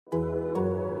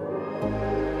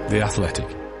The Athletic.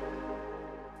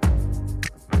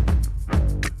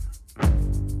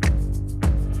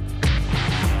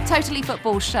 Totally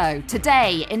Football Show.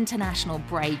 Today, international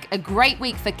break. A great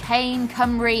week for Kane,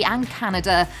 Cymru and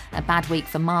Canada. A bad week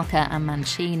for Marca and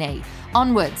Mancini.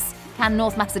 Onwards. Can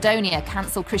North Macedonia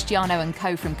cancel Cristiano and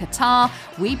co from Qatar?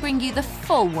 We bring you the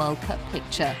full World Cup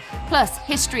picture. Plus,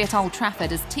 history at Old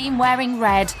Trafford as team wearing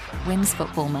red wins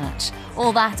football match.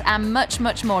 All that and much,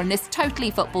 much more in this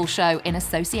Totally Football Show in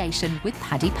association with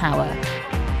Paddy Power.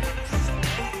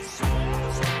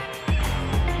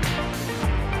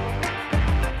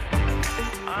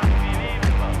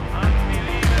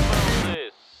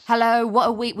 Hello, what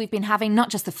a week we've been having, not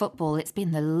just the football, it's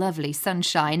been the lovely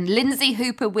sunshine. Lindsay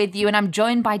Hooper with you, and I'm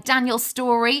joined by Daniel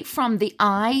Storey from The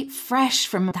Eye, fresh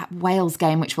from that Wales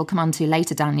game, which we'll come on to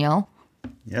later, Daniel.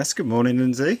 Yes, good morning,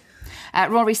 Lindsay.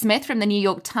 Rory Smith from The New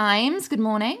York Times, good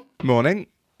morning. Morning.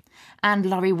 And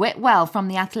Laurie Whitwell from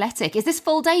The Athletic. Is this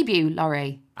full debut,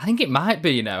 Laurie? I think it might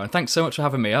be, and thanks so much for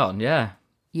having me on, yeah.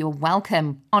 You're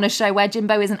welcome. On a show where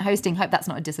Jimbo isn't hosting, hope that's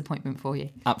not a disappointment for you.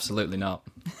 Absolutely not.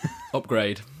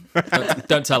 Upgrade.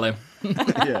 Don't tell him.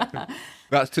 Yeah.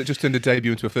 That's just turned a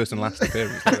debut into a first and last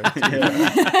appearance.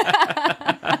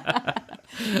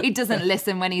 He doesn't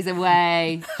listen when he's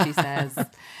away, she says.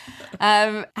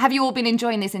 Have you all been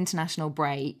enjoying this international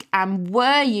break? And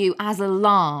were you as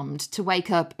alarmed to wake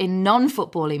up in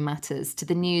non-footballing matters to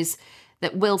the news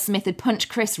that Will Smith had punched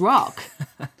Chris Rock?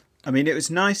 I mean, it was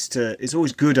nice it's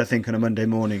always good, I think, on a Monday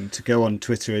morning to go on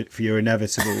Twitter for your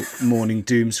inevitable morning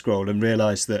doom scroll and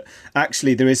realise that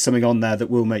actually there is something on there that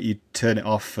will make you turn it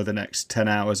off for the next 10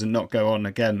 hours and not go on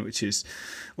again, which is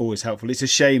always helpful. It's a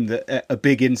shame that a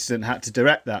big incident had to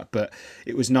direct that, but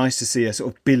it was nice to see a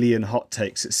sort of billion hot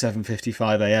takes at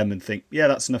 7:55 a.m. and think, yeah,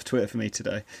 that's enough Twitter for me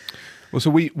today. Well, so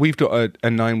we've got a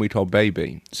 9-week-old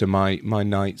baby, so my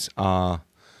nights are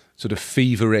sort of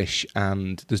feverish,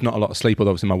 and there's not a lot of sleep. Although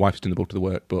obviously my wife's doing the bulk of the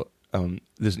work, but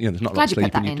there's not a lot of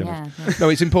sleep. No,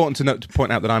 it's important to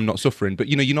point out that I'm not suffering, but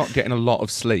you're not getting a lot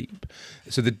of sleep.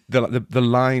 So the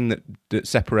line that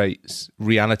separates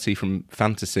reality from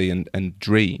fantasy and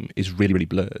dream is really, really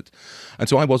blurred. And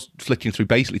so I was flicking through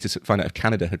basically to find out if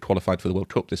Canada had qualified for the World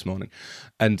Cup this morning,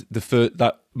 and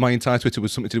my entire Twitter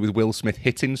was something to do with Will Smith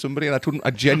hitting somebody, and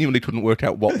I genuinely couldn't work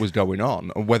out what was going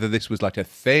on, or whether this was like a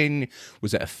thing,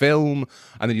 was it a film?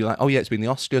 And then you're like, oh yeah, it's been the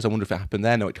Oscars, I wonder if it happened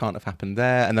there. No, it can't have happened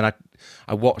there. And then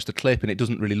I watched the clip and it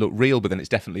doesn't really look real, but then it's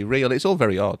definitely real. It's all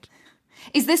very odd.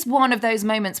 Is this one of those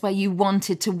moments where you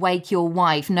wanted to wake your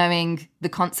wife knowing the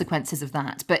consequences of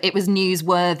that, but it was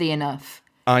newsworthy enough?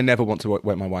 I never want to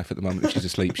wake my wife at the moment. If she's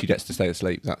asleep, she gets to stay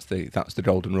asleep. That's the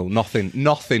golden rule.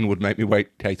 Nothing would make me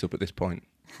wake Kate up at this point.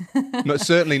 No,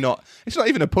 certainly not. It's not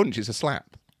even a punch, it's a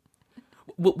slap.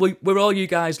 Were all you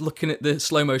guys looking at the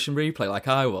slow motion replay like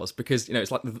I was? Because,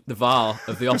 it's like the VAR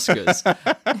of the Oscars.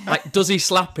 Like, does he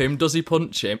slap him? Does he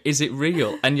punch him? Is it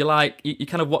real? And you're like, you're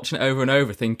kind of watching it over and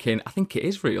over thinking, I think it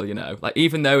is real, Like,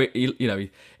 even though,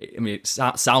 it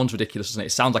sounds ridiculous, doesn't it?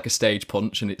 It sounds like a stage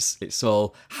punch and it's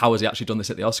all, how has he actually done this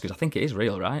at the Oscars? I think it is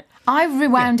real, right? I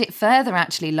rewound it further,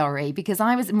 actually, Laurie, because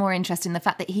I was more interested in the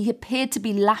fact that he appeared to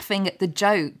be laughing at the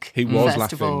joke. He was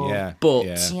laughing, yeah. But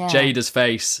Jada's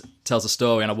face tells a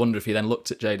story, and I wonder if he then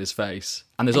looked at Jada's face.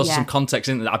 And there's also some context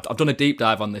in there. I've done a deep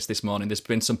dive on this morning. There's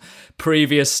been some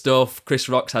previous stuff. Chris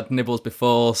Rock's had nibbles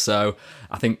before, so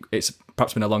I think it's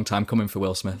perhaps been a long time coming for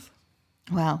Will Smith.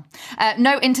 Well,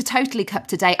 no Intertotally Cup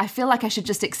today. I feel like I should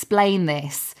just explain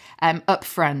this up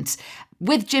front.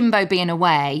 With Jimbo being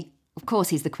away, of course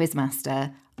he's the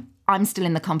quizmaster. I'm still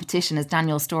in the competition, as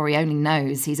Daniel Storey only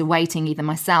knows. He's awaiting either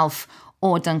myself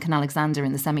or Duncan Alexander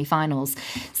in the semi-finals.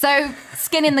 So,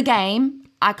 skin in the game.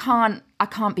 I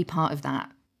can't be part of that.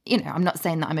 I'm not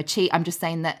saying that I'm a cheat. I'm just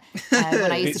saying that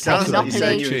when I used to play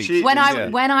Monopoly,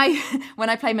 when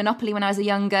I played Monopoly when I was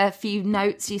younger, a few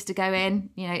notes used to go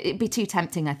in. It'd be too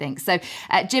tempting, I think. So,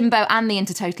 Jimbo and the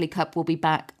Intertotally Cup will be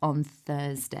back on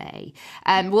Thursday.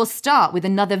 We'll start with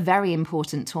another very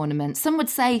important tournament. Some would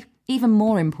say even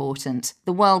more important,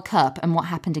 the World Cup and what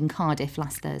happened in Cardiff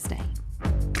last Thursday.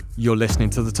 You're listening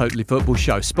to the Totally Football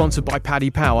Show, sponsored by Paddy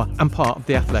Power and part of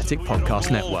the Athletic Podcast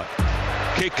Network.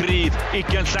 Kick Reid,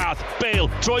 ugain lladd, Bale,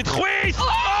 troed chwith!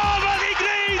 Oh, mae'n ei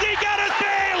gwneud, i Gareth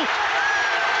Bale!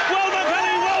 Wel, mae'n cael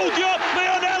ei wowdio, mae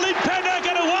o'n Elin Penna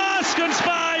gan y wasg yn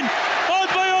Sbaen,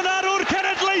 ond mae o'n arwr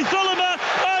cenedlaethol yma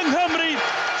yng Nghymru.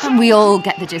 And we all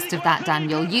get the gist of that,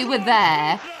 Daniel. You were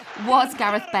there. Was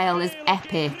Gareth Bale as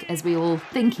epic as we all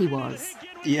think he was?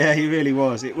 Yeah, he really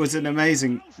was. It was an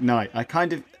amazing night.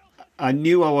 I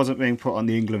knew I wasn't being put on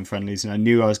the England friendlies, and I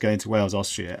knew I was going to Wales,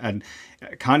 Austria, and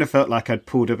it kind of felt like I'd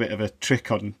pulled a bit of a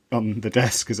trick on the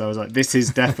desk, because I was like, this is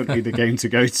definitely the game to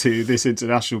go to this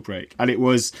international break. And it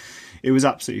was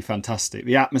absolutely fantastic.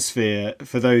 The atmosphere,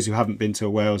 for those who haven't been to a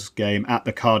Wales game, at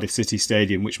the Cardiff City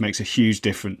Stadium, which makes a huge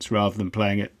difference rather than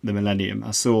playing at the Millennium.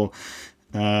 I saw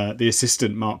the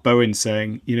assistant Mark Bowen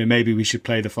saying, maybe we should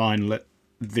play the final at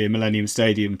the Millennium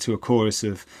Stadium to a chorus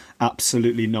of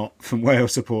absolutely not from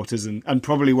Wales supporters and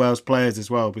probably Wales players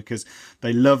as well, because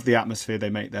they love the atmosphere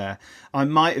they make there. I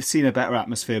might have seen a better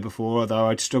atmosphere before, although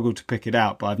I'd struggled to pick it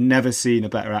out, but I've never seen a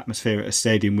better atmosphere at a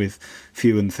stadium with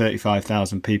fewer than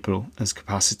 35,000 people as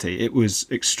capacity. It was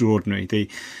extraordinary.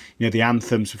 The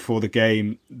anthems before the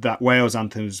game, that Wales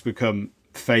anthem has become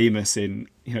famous in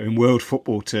world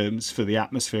football terms for the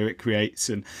atmosphere it creates,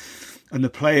 and the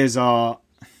players are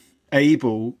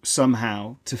able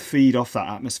somehow to feed off that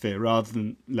atmosphere rather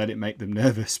than let it make them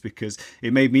nervous, because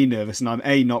it made me nervous, and I'm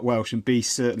A, not Welsh, and B,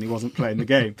 certainly wasn't playing the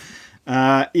game.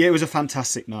 It was a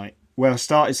fantastic night. Wales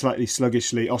started slightly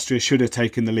sluggishly. Austria should have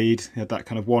taken the lead. He had that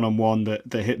kind of one-on-one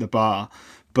that hit the bar,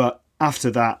 but after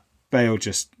that, Bale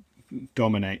just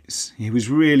dominates. He was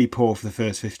really poor for the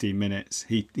first 15 minutes.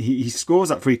 He scores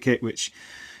that free kick, which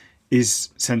is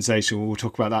sensational. We'll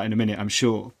talk about that in a minute, I'm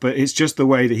sure. But it's just the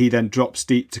way that he then drops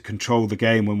deep to control the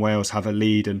game when Wales have a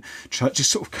lead and just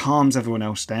sort of calms everyone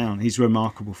else down. He's a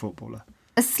remarkable footballer.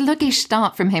 A sluggish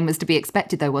start from him was to be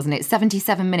expected, though, wasn't it?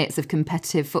 77 minutes of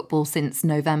competitive football since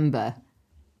November.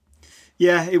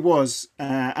 Yeah, it was.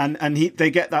 And they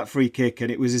get that free kick,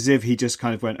 and it was as if he just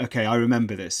kind of went, okay, I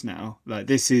remember this now. Like,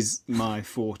 this is my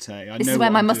forte. This is where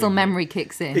my muscle memory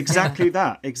kicks in. Exactly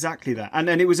that.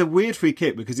 And it was a weird free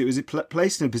kick, because it was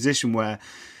placed in a position where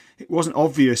it wasn't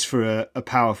obvious for a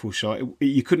powerful shot.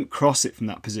 You couldn't cross it from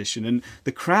that position. And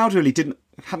the crowd really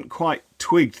hadn't quite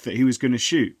twigged that he was going to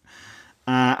shoot.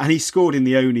 And he scored in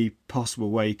the only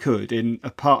possible way he could. In a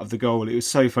part of the goal, it was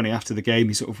so funny, after the game,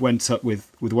 he sort of went up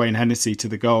with Wayne Hennessy to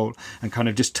the goal and kind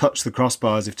of just touched the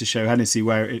crossbar as if to show Hennessy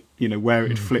where it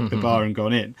had flicked the bar and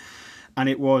gone in. And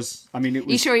it was.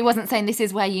 You sure he wasn't saying this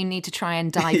is where you need to try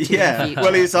and dive to? Yeah. In the future?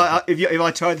 Well, it's like, if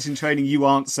I try this in training, you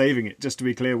aren't saving it. Just to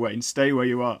be clear, Wayne, stay where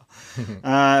you are.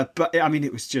 But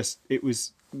it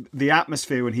was the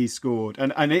atmosphere when he scored,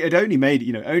 and it had only made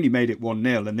it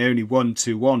 1-0, and they only won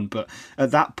 2-1. But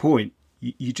at that point,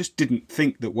 you just didn't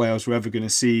think that Wales were ever going to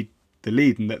cede the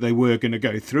lead and that they were going to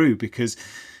go through, because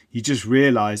you just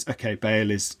realise, okay, Bale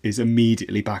is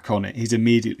immediately back on it. He's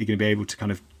immediately going to be able to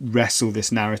kind of wrestle this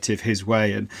narrative his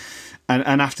way, and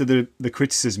after the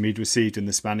criticism he'd received in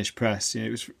the Spanish press,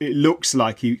 it looks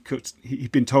like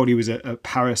he'd been told he was a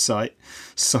parasite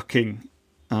sucking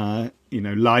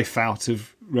life out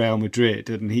of Real Madrid,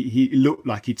 and he looked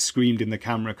like he'd screamed in the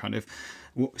camera, kind of,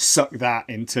 suck that,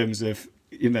 in terms of,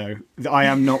 I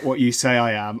am not what you say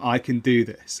I am, I can do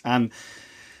this. And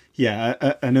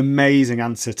yeah, an amazing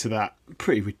answer to that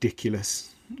pretty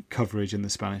ridiculous coverage in the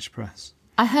Spanish press.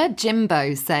 I heard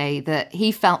Jimbo say that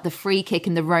he felt the free kick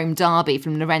in the Rome derby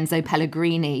from Lorenzo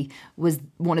Pellegrini was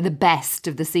one of the best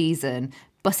of the season.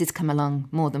 Buses come along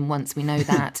more than once, we know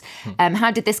that.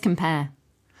 How did this compare?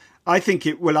 I think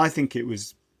it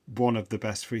was one of the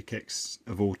best free kicks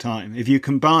of all time. If you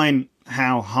combine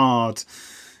how hard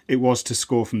it was to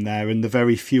score from there and the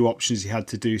very few options he had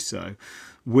to do so,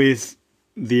 with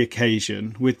the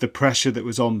occasion, with the pressure that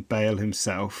was on Bale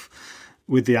himself,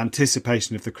 with the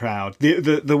anticipation of the crowd.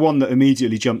 The one that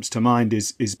immediately jumps to mind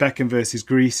is Beckham versus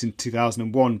Greece in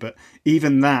 2001, but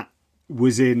even that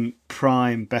was in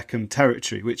prime Beckham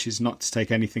territory, which is not to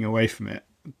take anything away from it.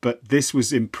 But this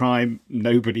was in prime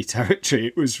nobody territory.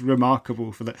 It was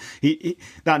remarkable for that.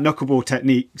 That knuckleball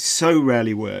technique so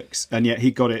rarely works, and yet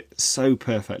he got it so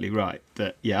perfectly right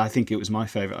that, I think it was my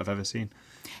favourite I've ever seen.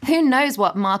 Who knows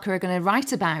what Marca are going to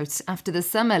write about after the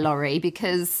summer, Laurie,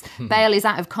 because Bale is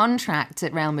out of contract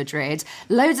at Real Madrid.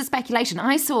 Loads of speculation.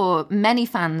 I saw many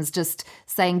fans just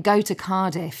saying, go to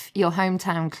Cardiff, your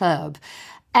hometown club.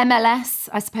 MLS,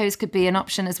 I suppose, could be an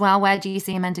option as well. Where do you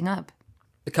see him ending up?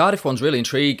 The Cardiff one's really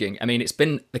intriguing. It's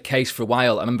been the case for a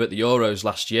while. I remember at the Euros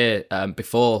last year,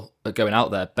 before going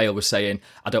out there, Bale was saying,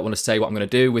 I don't want to say what I'm going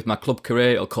to do with my club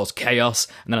career. It'll cause chaos.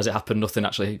 And then as it happened, nothing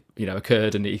actually,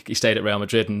 occurred, and he stayed at Real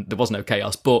Madrid and there was no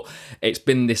chaos. But it's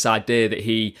been this idea that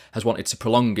he has wanted to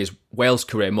prolong his Wales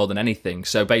career more than anything.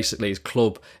 So basically his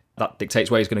club that dictates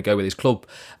where he's going to go with his club.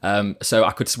 So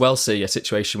I could well see a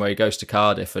situation where he goes to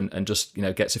Cardiff and just,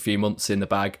 gets a few months in the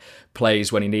bag,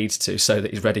 plays when he needs to, so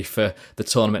that he's ready for the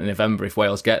tournament in November if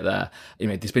Wales get there.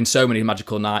 There's been so many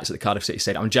magical nights at the Cardiff City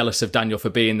Stadium. I'm jealous of Daniel for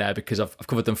being there because I've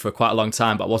covered them for quite a long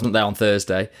time, but I wasn't there on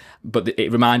Thursday. But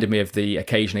it reminded me of the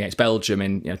occasion against Belgium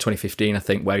in 2015, I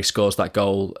think, where he scores that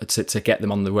goal to get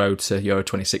them on the road to Euro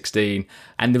 2016.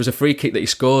 And there was a free kick that he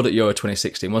scored at Euro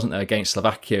 2016, wasn't there, against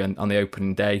Slovakia on the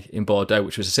opening day in Bordeaux,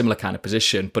 which was a similar kind of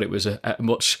position, but it was a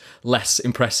much less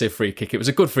impressive free kick. It was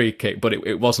a good free kick, but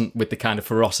it wasn't with the kind of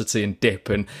ferocity and dip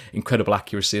and incredible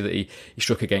accuracy that he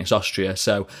struck against Austria.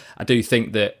 So I do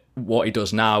think that what he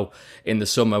does now in the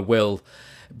summer will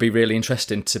be really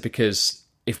interesting because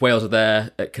if Wales are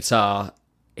there at Qatar,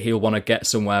 he'll want to get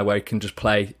somewhere where he can just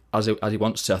play as he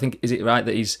wants to. I think, is it right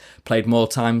that he's played more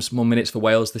minutes for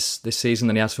Wales this season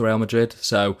than he has for Real Madrid?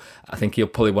 So I think he'll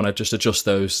probably want to just adjust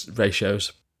those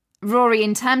ratios. Rory,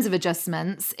 in terms of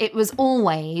adjustments, it was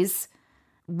always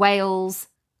Wales,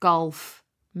 golf,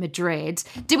 Madrid.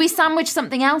 Do we sandwich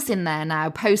something else in there now,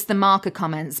 post the marker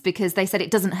comments, because they said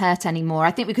it doesn't hurt anymore?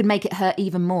 I think we could make it hurt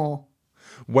even more.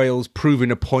 Wales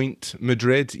proving a point,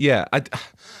 Madrid. Yeah,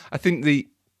 I think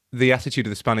the attitude of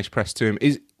the Spanish press to him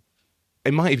is,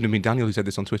 it might even have been Daniel who said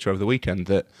this on Twitter over the weekend,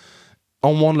 that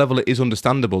on one level it is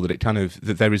understandable that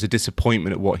that there is a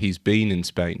disappointment at what he's been in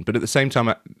Spain, but at the same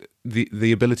time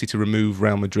the ability to remove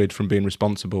Real Madrid from being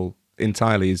responsible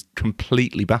entirely is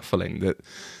completely baffling. That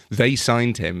they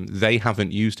signed him, they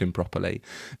haven't used him properly.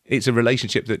 It's a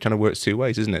relationship that kind of works two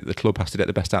ways, isn't it? The club has to get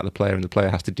the best out of the player and the player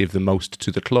has to give the most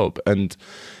to the club, and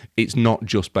it's not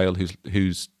just Bale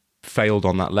who's failed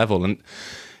on that level. And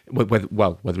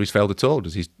whether he's failed at all,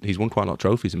 because he's won quite a lot of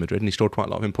trophies in Madrid and he scored quite a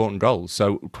lot of important goals.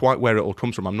 So quite where it all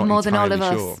comes from, I'm not more entirely than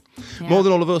all of sure. Us. Yeah. More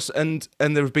than all of us, and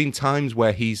there have been times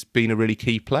where he's been a really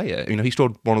key player. He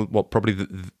scored one of probably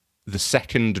the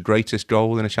second greatest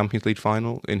goal in a Champions League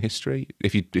final in history.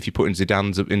 If you put in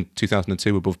Zidane's in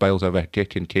 2002 above Bale's overhead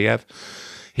kick in Kiev.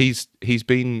 He's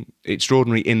been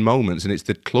extraordinary in moments, and it's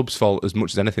the club's fault as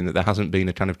much as anything that there hasn't been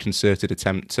a kind of concerted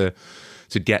attempt to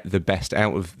get the best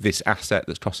out of this asset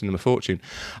that's costing them a fortune.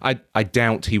 I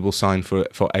doubt he will sign for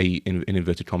in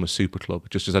inverted commas super club,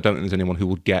 just as I don't think there's anyone who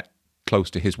will get close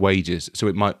to his wages. So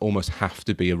it might almost have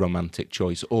to be a romantic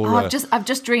choice. Or I've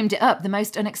just dreamed it up. The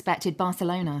most unexpected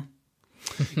Barcelona.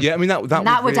 Yeah, I mean that would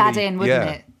really add in, wouldn't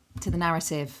it, to the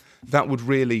narrative? That would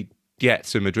really get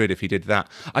to Madrid if he did that.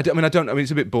 I mean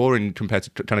it's a bit boring compared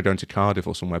to kind of going to Cardiff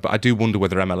or somewhere, but I do wonder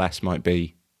whether MLS might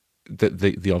be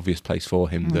the obvious place for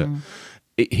him. That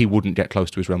he wouldn't get close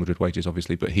to his Real Madrid wages,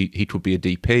 obviously, but he could be a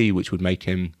DP, which would make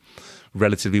him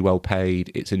relatively well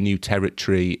paid. It's a new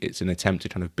territory. It's an attempt to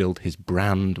kind of build his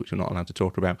brand, which we're not allowed to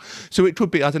talk about. So it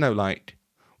could be, I don't know, like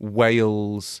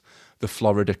Wales, the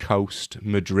Florida coast,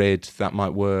 Madrid, that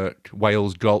might work.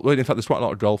 Wales, golf. Well, in fact, there's quite a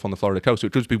lot of golf on the Florida coast, so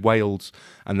it could just be Wales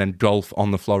and then golf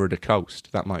on the Florida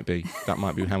coast. That might be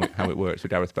how it works for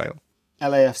Gareth Bale.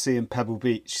 LAFC and Pebble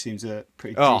Beach seems a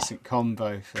pretty decent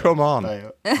combo. Come on.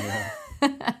 Bale. Yeah.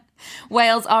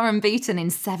 Wales are unbeaten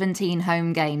in 17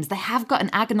 home games. They have got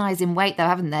an agonising wait, though,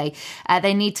 haven't they?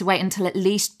 They need to wait until at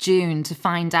least June to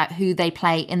find out who they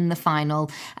play in the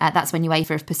final. That's when UEFA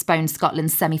have postponed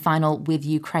Scotland's semi-final with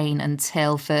Ukraine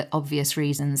until, for obvious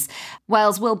reasons.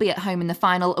 Wales will be at home in the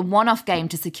final, a one-off game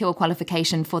to secure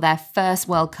qualification for their first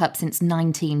World Cup since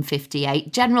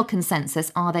 1958. General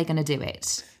consensus, are they going to do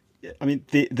it? I mean,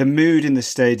 the mood in the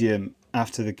stadium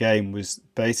after the game was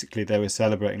basically they were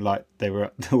celebrating like they were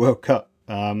at the World Cup.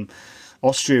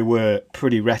 Austria were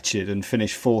pretty wretched and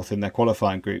finished fourth in their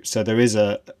qualifying group, so there is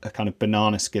a kind of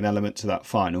banana skin element to that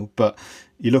final. But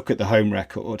you look at the home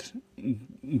record,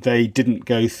 they didn't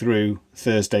go through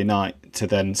Thursday night to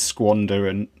then squander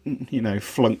and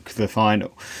flunk the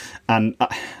final, and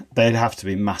they'd have to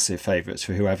be massive favourites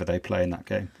for whoever they play in that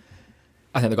game.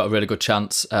 I think they've got a really good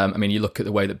chance. I mean, you look at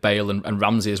the way that Bale and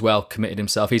Ramsey as well committed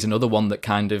himself. He's another one that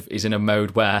kind of is in a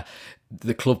mode where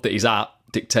the club that he's at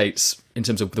dictates, in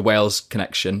terms of the Wales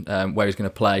connection, where he's going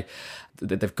to play.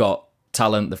 They've got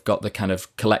talent, they've got the kind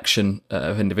of collection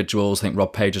of individuals. I think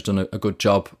Rob Page has done a good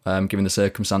job, given the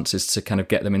circumstances, to kind of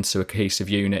get them into a cohesive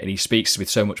unit, and he speaks with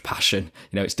so much passion.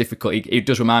 It's difficult. It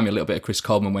does remind me a little bit of Chris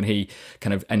Coleman when he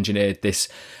kind of engineered this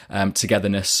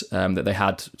togetherness that they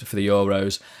had for the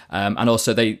Euros. And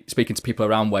also, speaking to people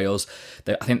around Wales,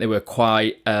 I think they were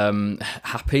quite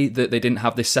happy that they didn't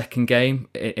have this second game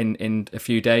in a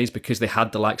few days, because they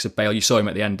had the likes of Bale. You saw him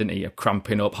at the end, didn't he?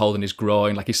 Cramping up, holding his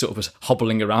groin, like he sort of was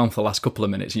hobbling around for the last couple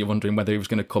of minutes, and you're wondering whether he was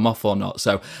going to come off or not.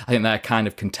 So I think they're kind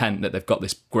of content that they've got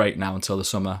this break now until the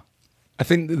summer. I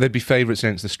think that they'd be favourites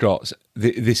against the Strots.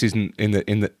 This isn't in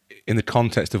the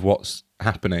context of what's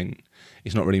happening.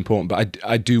 It's not really important, but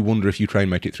I do wonder if Ukraine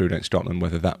make it through against Scotland,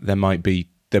 whether there'd be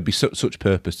such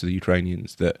purpose to the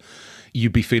Ukrainians that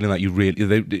you'd be feeling like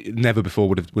never before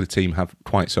would a team have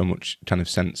quite so much kind of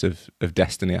sense of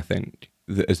destiny. I think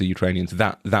as the Ukrainians,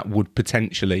 that would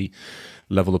potentially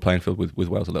level the playing field with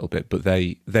Wales a little bit. But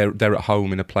they're at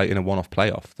home in a one-off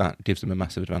playoff. That gives them a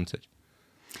massive advantage.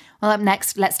 Well, up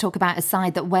next, let's talk about a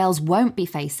side that Wales won't be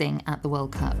facing at the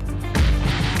World Cup.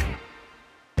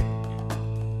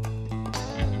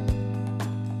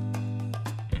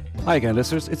 Hi again,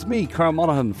 listeners. It's me, Carl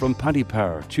Monaghan from Paddy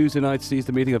Power. Tuesday night sees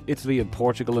the meeting of Italy and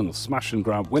Portugal in a smash and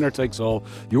grab winner-takes-all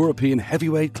European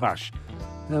heavyweight clash.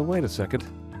 Now, wait a second.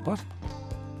 What?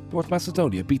 North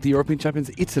Macedonia beat the European champions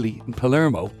Italy in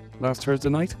Palermo last Thursday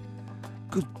night?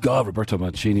 Good God, Roberto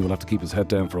Mancini will have to keep his head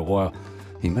down for a while.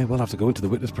 He may well have to go into the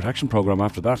witness protection programme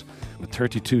after that. With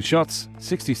 32 shots,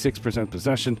 66%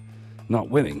 possession,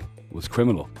 not winning was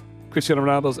criminal. Cristiano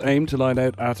Ronaldo's aim to line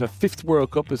out at a 5th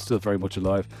World Cup is still very much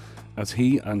alive, as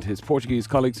he and his Portuguese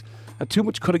colleagues had too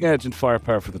much cutting edge and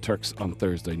firepower for the Turks on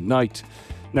Thursday night.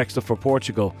 Next up for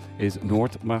Portugal is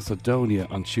North Macedonia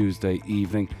on Tuesday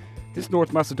evening. This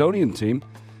North Macedonian team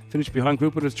finished behind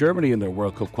group winners Germany in their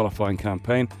World Cup qualifying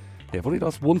campaign. They've only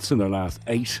lost once in their last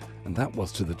 8, and that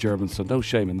was to the Germans, so no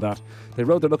shame in that. They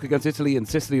rode their luck against Italy and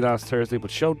Sicily last Thursday,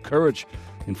 but showed courage.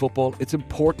 In football, it's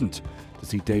important to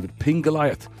see David ping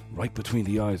Goliath right between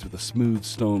the eyes with a smooth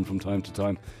stone from time to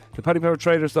time. The Paddy Power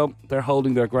traders, though, they're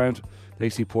holding their ground. They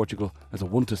see Portugal as a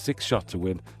 1-6 shot to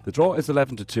win. The draw is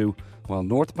 11-2, while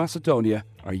North Macedonia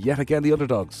are yet again the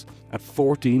underdogs at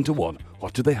 14-1.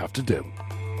 What do they have to do?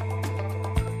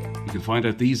 You can find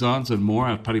out these odds and more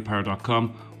at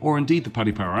paddypower.com or indeed the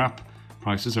Paddy Power app.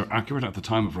 Prices are accurate at the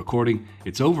time of recording.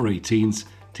 It's over 18s.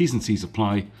 T's and C's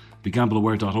apply.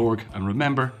 BeGambleAware.org, and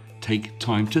remember, take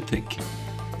time to think.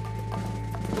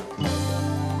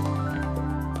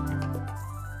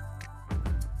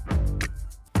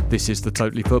 This is the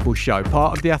Totally Football Show,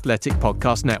 part of the Athletic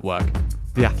Podcast Network.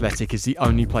 The Athletic is the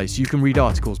only place you can read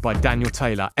articles by Daniel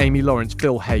Taylor, Amy Lawrence,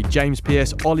 Phil Hay, James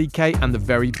Pearce, Ollie Kay, and the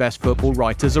very best football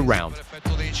writers around.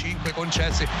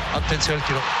 Attenzione al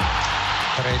tiro.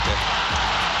 Rete.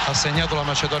 Ha segnato la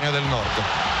Macedonia del Nord.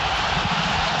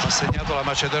 Ha segnato la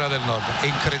Macedonia del Nord.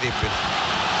 Incredibile.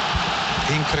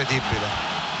 Incredibile.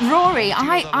 Rory,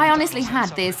 I honestly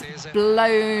had this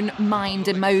blown mind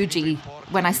emoji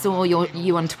when I saw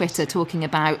you on Twitter talking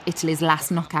about Italy's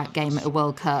last knockout game at a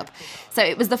World Cup. So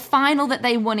it was the final that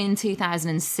they won in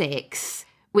 2006,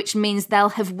 which means they'll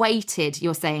have waited,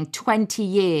 you're saying, 20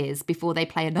 years before they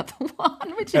play another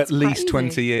one, which is at least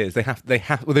crazy. 20 years.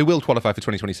 They will qualify for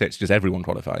 2026, just everyone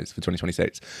qualifies for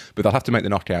 2026, but they'll have to make the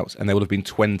knockouts, and there will have been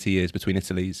 20 years between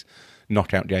Italy's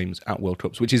knockout games at World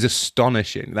Cups, which is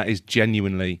astonishing. That is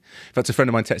genuinely... In fact, a friend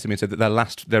of mine texted me and said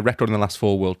that their record in the last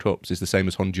 4 World Cups is the same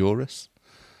as Honduras,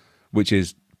 which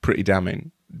is pretty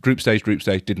damning. Group stage,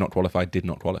 did not qualify.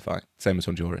 Same as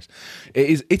Honduras.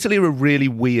 Italy are a really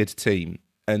weird team.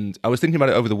 And I was thinking about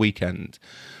it over the weekend.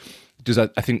 I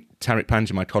think Tariq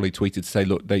Panja, my colleague, tweeted to say,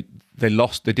 look, they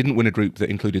lost. They didn't win a group that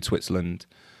included Switzerland,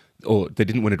 or they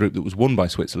didn't win a group that was won by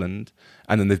Switzerland,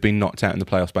 and then they've been knocked out in the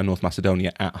playoffs by North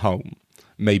Macedonia at home.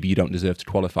 Maybe you don't deserve to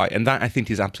qualify. And that, I think,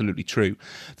 is absolutely true.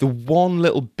 The one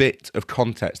little bit of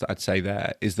context that I'd say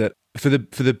there is that for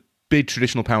the big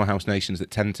traditional powerhouse nations that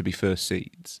tend to be first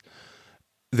seeds,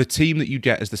 the team that you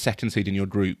get as the second seed in your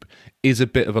group is a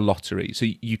bit of a lottery. So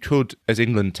you could, as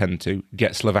England tend to,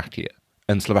 get Slovakia.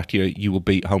 And Slovakia you will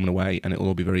beat home and away and it will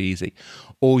all be very easy.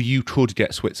 Or you could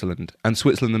get Switzerland. And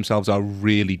Switzerland themselves are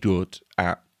really good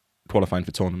at qualifying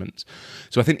for tournaments.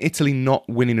 So I think Italy not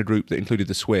winning a group that included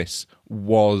the Swiss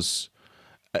was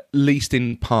at least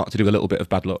in part to do a little bit of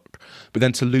bad luck. But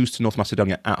then to lose to North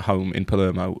Macedonia at home in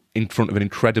Palermo in front of an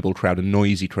incredible crowd, a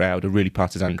noisy crowd, a really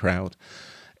partisan crowd,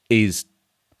 is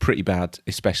pretty bad,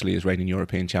 especially as reigning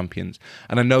European champions.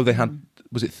 And I know they had,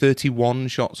 was it 31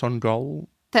 shots on goal?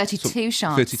 32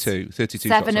 shots. 32 7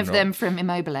 shots on of goal. them from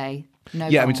Immobile. No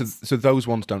yeah, goals. I mean, so those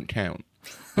ones don't count.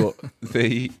 But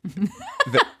they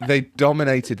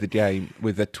dominated the game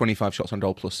with their 25 shots on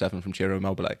goal plus 7 from Ciro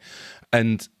Immobile.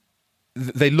 And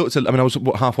they looked at, I mean, I was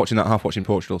half watching that, half watching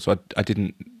Portugal, so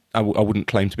I wouldn't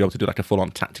claim to be able to do like a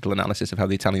full-on tactical analysis of how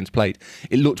the Italians played.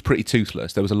 It looked pretty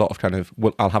toothless. There was a lot of kind of,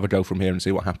 well, I'll have a go from here and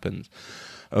see what happens.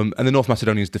 And the North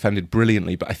Macedonians defended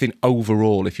brilliantly, but I think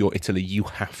overall, if you're Italy, you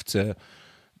have to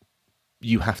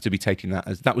be taking that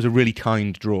as that was a really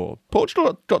kind draw.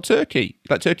 Portugal got Turkey.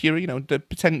 Like Turkey are, the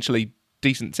potentially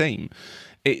decent team.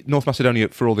 North Macedonia,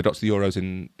 for all they got to the Euros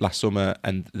in last summer,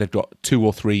 and they've got 2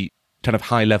 or 3 kind of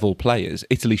high-level players,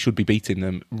 Italy should be beating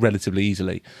them relatively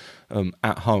easily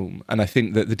at home. And I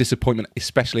think that the disappointment,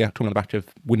 especially after on the back of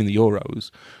winning the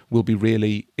Euros, will be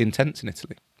really intense in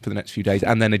Italy for the next few days,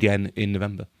 and then again in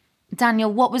November.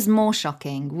 Daniel, what was more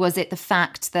shocking? Was it the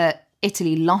fact that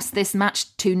Italy lost this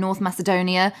match to North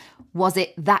Macedonia? Was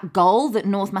it that goal that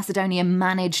North Macedonia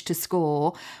managed to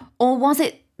score? Or was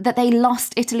it that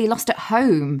Italy lost at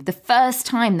home, the first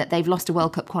time that they've lost a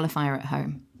World Cup qualifier at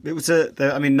home? It was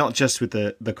not just with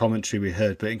the commentary we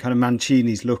heard, but in kind of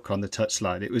Mancini's look on the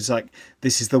touchline, it was like,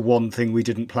 this is the one thing we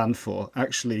didn't plan for,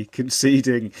 actually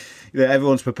conceding.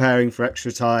 Everyone's preparing for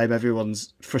extra time,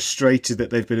 everyone's frustrated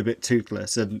that they've been a bit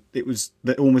toothless, and it was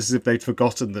almost as if they'd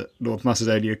forgotten that North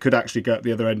Macedonia could actually go at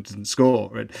the other end and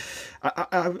score. And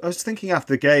I was thinking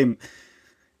after the game,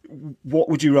 what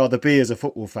would you rather be as a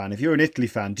football fan? If you're an Italy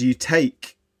fan, do you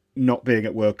take not being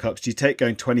at World Cups? Do you take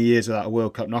going 20 years without a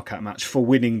World Cup knockout match for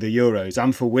winning the Euros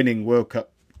and for winning World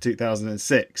Cup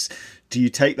 2006? Do you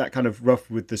take that kind of rough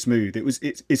with the smooth?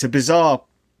 It's a bizarre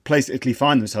place Italy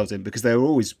find themselves in, because they were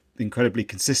always incredibly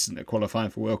consistent at qualifying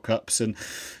for World Cups and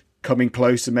coming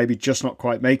close and maybe just not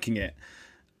quite making it.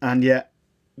 And yet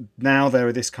now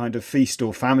they're this kind of feast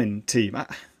or famine team.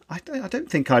 I don't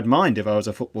think I'd mind if I was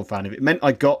a football fan. If it meant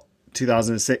I got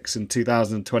 2006 and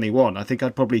 2021, I think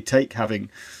I'd probably take having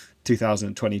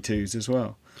 2022s as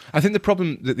well. I think the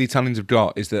problem that the Italians have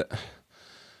got is that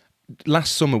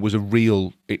last summer was a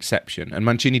real exception, and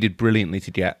Mancini did brilliantly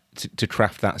to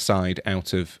craft that side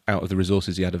out of the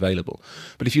resources he had available.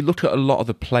 But if you look at a lot of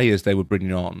the players they were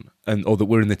bringing on, or that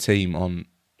were in the team on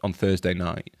Thursday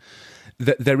night,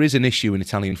 there is an issue in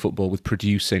Italian football with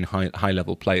producing high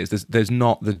level players. There's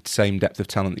not the same depth of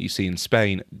talent that you see in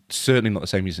Spain, certainly not the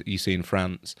same as you see in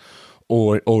France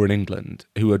or in England,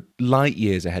 who are light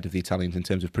years ahead of the Italians in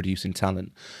terms of producing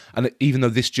talent. And even though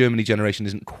this Germany generation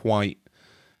isn't quite,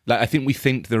 I think we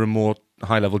think there are more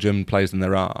high level German players than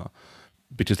there are,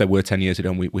 because there were 10 years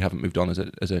ago and we haven't moved on as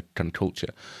a kind of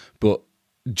culture. But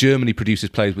Germany produces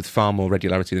players with far more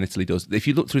regularity than Italy does. If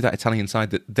you look through that Italian side,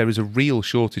 that there is a real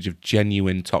shortage of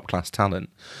genuine top-class talent.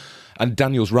 And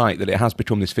Daniel's right that it has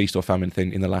become this feast or famine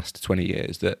thing in the last 20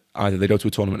 years, that either they go to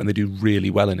a tournament and they do really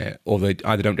well in it, or they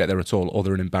either don't get there at all, or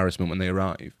they're an embarrassment when they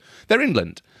arrive. They're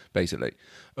England, basically.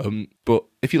 But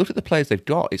if you look at the players they've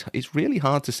got, it's really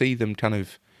hard to see them kind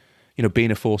of,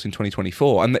 being a force in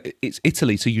 2024. And it's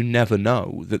Italy, so you never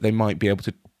know that they might be able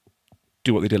to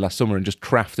do what they did last summer and just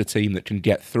craft a team that can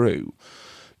get through.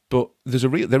 But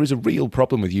there is a real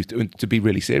problem with youth, to be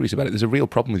really serious about it. There's a real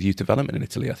problem with youth development in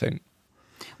Italy, I think.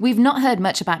 We've not heard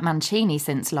much about Mancini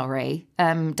since, Laurie.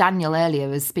 Daniel earlier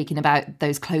was speaking about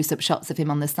those close-up shots of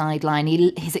him on the sideline.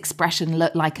 His expression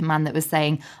looked like a man that was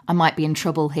saying, I might be in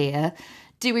trouble here.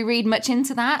 Do we read much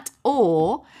into that?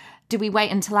 Or do we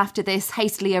wait until after this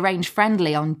hastily arranged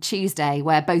friendly on Tuesday,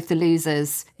 where both the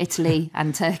losers, Italy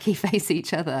and Turkey, face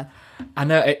each other? I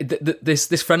know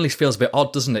this friendly feels a bit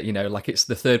odd, doesn't it? Like it's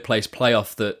the third place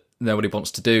playoff that nobody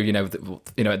wants to do.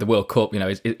 At the World Cup,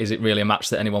 is it really a match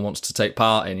that anyone wants to take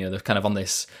part in? They're kind of on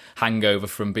this hangover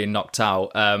from being knocked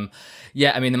out. The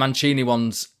Mancini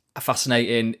one's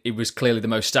fascinating. He was clearly the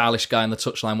most stylish guy on the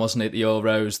touchline, wasn't he, at the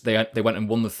Euros? They went and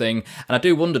won the thing. And I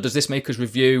do wonder, does this make us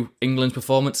review England's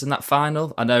performance in that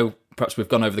final? I know perhaps we've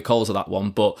gone over the coals of that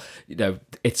one, but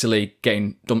Italy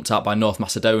getting dumped out by North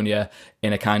Macedonia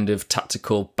in a kind of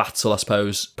tactical battle, I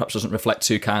suppose, perhaps doesn't reflect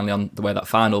too kindly on the way that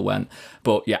final went.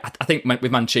 But yeah, I think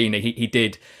with Mancini, he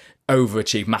did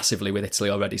overachieve massively with Italy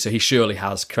already, so he surely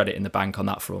has credit in the bank on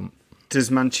that front. Does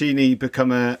Mancini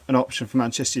become an option for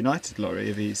Manchester United, Laurie,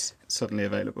 if he's suddenly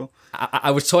available?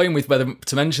 I was toying with whether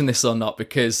to mention this or not,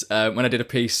 because when I did a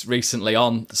piece recently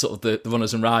on sort of the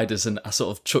runners and riders, and I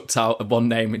sort of chucked out one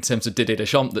name in terms of Didier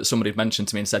Deschamps that somebody had mentioned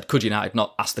to me and said, could United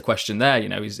not ask the question there?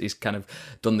 He's kind of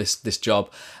done this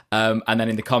job. And then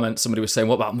in the comments, somebody was saying,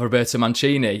 what about Roberto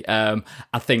Mancini? I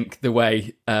think the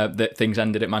way that things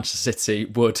ended at Manchester City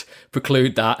would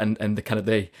preclude that, and the kind of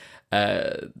the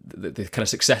kind of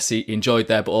success he enjoyed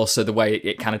there, but also the way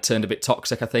it kind of turned a bit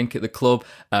toxic, I think, at the club,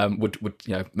 would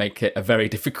make it a very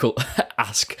difficult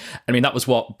ask. I mean, that was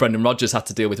what Brendan Rodgers had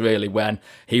to deal with, really, when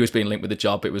he was being linked with the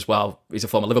job. It was, he's a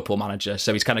former Liverpool manager,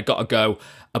 so he's kind of got to go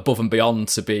above and beyond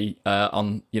to be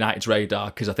on United's radar,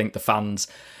 because I think the fans,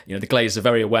 the Glazers are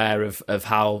very aware of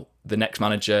how the next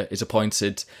manager is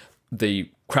appointed, the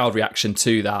crowd reaction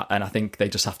to that, and I think they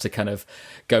just have to kind of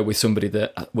go with somebody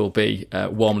that will be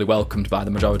warmly welcomed by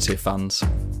the majority of fans.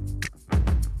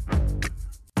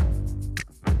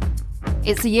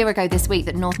 It's a year ago this week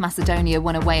that North Macedonia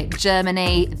won away at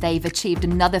Germany. They've achieved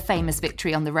another famous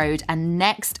victory on the road. And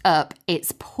next up,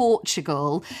 it's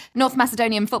Portugal. North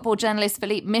Macedonian football journalist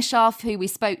Filip Mishoff, who we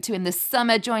spoke to in the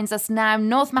summer, joins us now.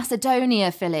 North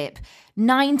Macedonia, Filip,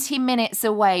 90 minutes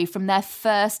away from their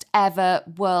first ever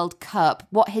World Cup.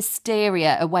 What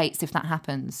hysteria awaits if that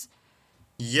happens?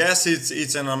 Yes,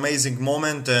 it's an amazing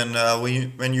moment. And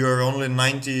when you're only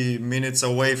 90 minutes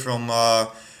away from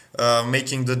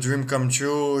making the dream come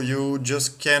true, you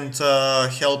just can't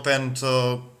help and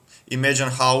imagine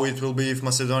how it will be if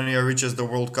Macedonia reaches the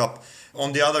World Cup.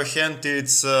 On the other hand,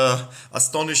 it's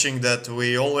astonishing that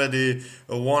we already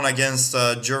won against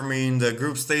Germany in the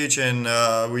group stage, and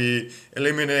we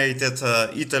eliminated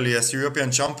Italy as European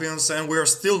champions, and we're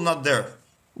still not there.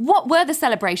 What were the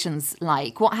celebrations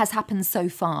like? What has happened so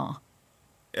far?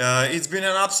 It's been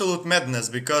an absolute madness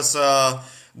because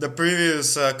the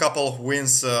previous couple of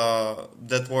wins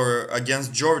that were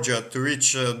against Georgia to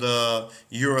reach the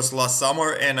Euros last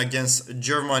summer and against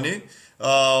Germany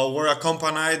were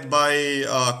accompanied by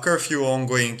curfew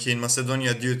ongoing in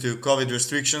Macedonia due to COVID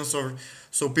restrictions,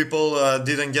 so people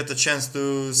didn't get a chance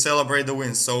to celebrate the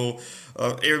wins. So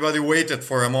everybody waited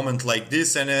for a moment like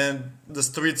this, and then the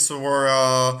streets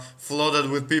were flooded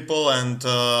with people, and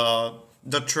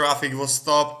the traffic was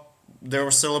stopped. There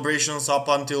were celebrations up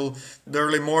until the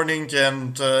early morning,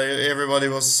 and everybody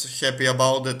was happy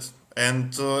about it.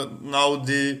 And now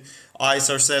the eyes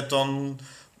are set on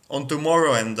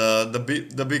tomorrow and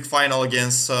the big final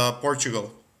against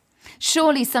Portugal.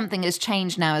 Surely something has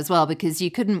changed now as well, because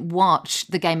you couldn't watch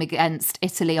the game against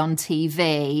Italy on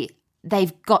TV.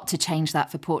 They've got to change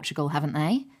that for Portugal, haven't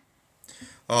they?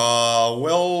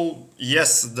 Well,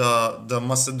 yes, the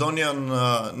Macedonian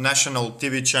national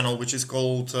TV channel, which is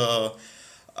called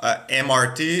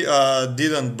MRT,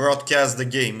 didn't broadcast the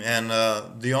game, and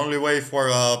the only way for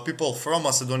people from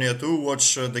Macedonia to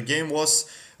watch the game was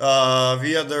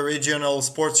via the regional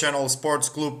sports channel Sports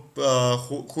Club,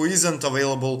 who isn't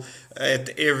available at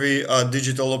every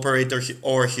digital operator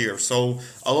over here. So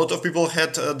a lot of people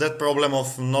had that problem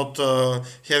of not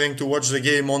having to watch the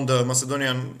game on the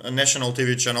Macedonian national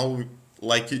TV channel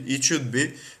like it should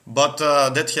be, but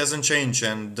that hasn't changed,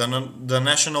 and the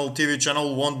national TV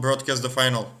channel won't broadcast the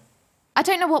final. I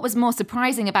don't know what was more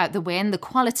surprising about the win, the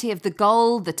quality of the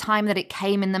goal, the time that it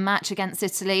came in the match against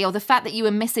Italy, or the fact that you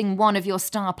were missing one of your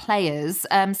star players.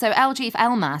 So Elgif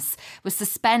Elmas was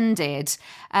suspended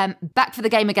back for the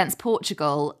game against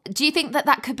Portugal. Do you think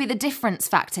that could be the difference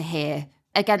factor here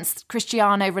against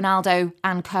Cristiano Ronaldo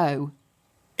and co?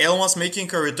 Elmas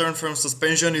making a return from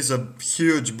suspension is a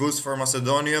huge boost for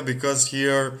Macedonia, because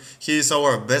here he is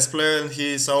our best player and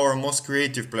he is our most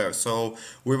creative player. So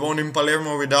we won in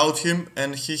Palermo without him,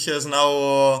 and he has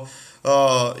now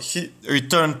he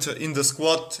returned in the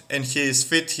squad and he is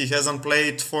fit. He hasn't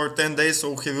played for 10 days,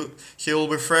 so he will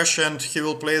be fresh and he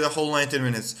will play the whole 90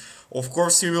 minutes. Of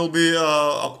course, he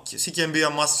can be a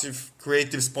massive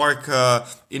creative spark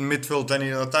in midfield and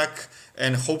in attack,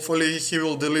 and hopefully he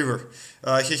will deliver.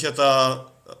 He had a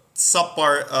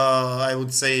subpar, I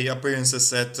would say,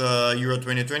 appearances at Euro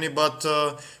 2020, but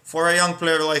for a young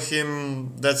player like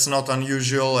him, that's not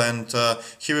unusual, and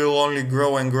he will only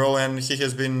grow and grow, and he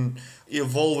has been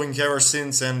evolving ever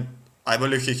since, and I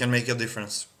believe he can make a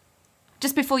difference.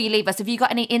 Just before you leave us, have you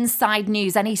got any inside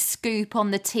news, any scoop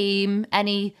on the team,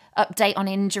 any update on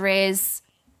injuries?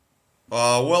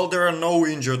 Well, there are no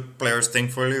injured players,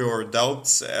 thankfully, or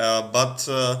doubts, but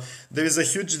there is a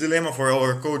huge dilemma for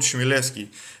our coach Milevski.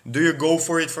 Do you go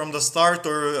for it from the start,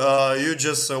 or you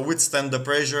just withstand the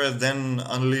pressure and then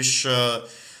unleash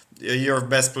your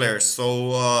best players?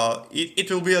 So it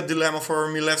will be a dilemma for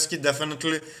Milevski,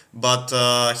 definitely, but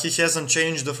he hasn't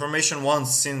changed the formation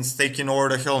once since taking over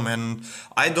the helm, and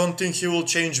I don't think he will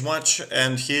change much,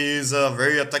 and he is a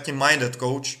very attacking-minded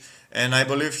coach, and I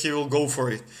believe he will go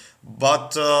for it.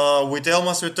 But with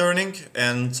Elmas returning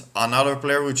and another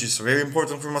player which is very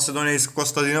important for Macedonia is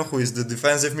Kostadinov, who is the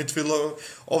defensive midfielder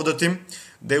of the team,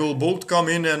 they will both come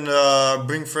in and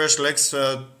bring fresh legs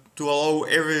to allow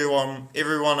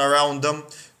everyone around them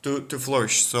to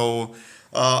flourish. So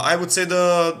I would say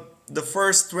the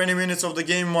first 20 minutes of the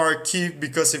game are key,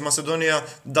 because if Macedonia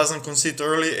doesn't concede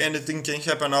early, anything can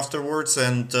happen afterwards,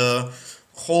 and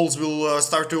holes will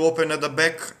start to open at the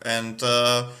back, and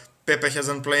Pepe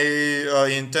hasn't played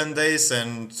in 10 days,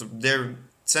 and their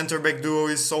center-back duo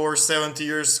is over 70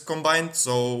 years combined.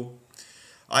 So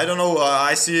I don't know.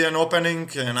 I see an opening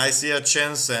and I see a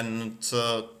chance, and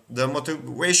The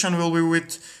motivation will be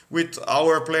with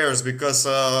our players, because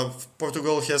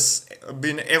Portugal has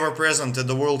been ever present at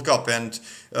the World Cup, and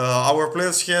our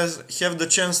players have the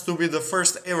chance to be the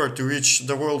first ever to reach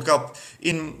the World Cup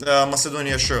in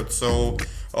Macedonia shirt. So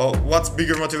what's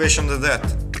bigger motivation than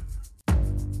that?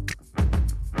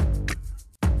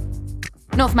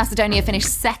 North Macedonia finished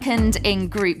second in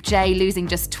Group J, losing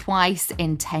just twice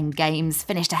in 10 games,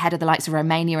 finished ahead of the likes of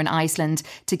Romania and Iceland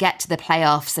to get to the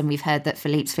playoffs, and we've heard that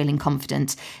Philippe's feeling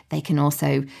confident they can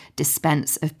also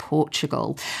dispense of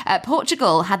Portugal.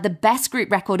 Portugal had the best group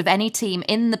record of any team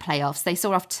in the playoffs. They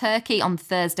saw off Turkey on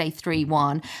Thursday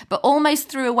 3-1, but almost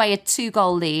threw away a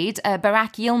 2-goal lead,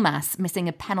 Burak Yilmaz missing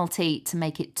a penalty to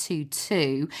make it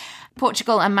 2-2.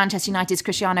 Portugal and Manchester United's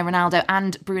Cristiano Ronaldo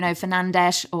and Bruno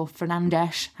Fernandes, or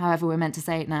Fernandes, however we're meant to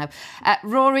say it now.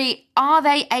 Rory, are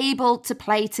they able to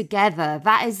play together?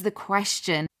 That is the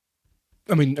question.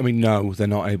 I mean, no, they're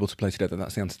not able to play together.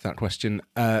 That's the answer to that question.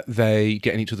 They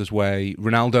get in each other's way.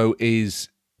 Ronaldo is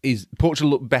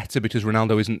Portugal look better because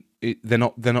Ronaldo isn't.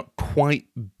 They're not quite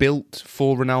built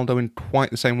for Ronaldo in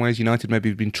quite the same way as United maybe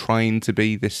have been trying to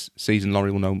be this season.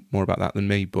 Laurie will know more about that than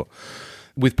me, but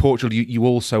with Portugal, you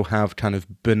also have kind of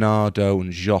Bernardo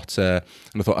and Jota,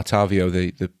 and I thought Otavio,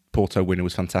 the Porto winner,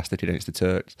 was fantastic against the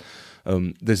Turks.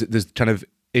 There's kind of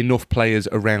enough players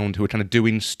around who are kind of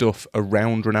doing stuff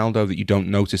around Ronaldo that you don't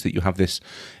notice that you have this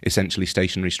essentially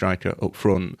stationary striker up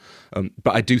front.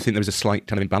 But I do think there is a slight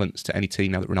kind of imbalance to any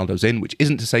team now that Ronaldo's in, which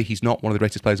isn't to say he's not one of the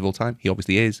greatest players of all time. He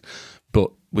obviously is. But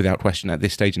without question, at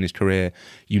this stage in his career,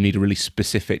 you need a really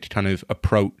specific kind of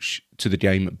approach to the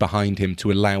game behind him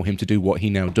to allow him to do what he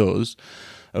now does.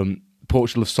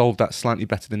 Portugal have solved that slightly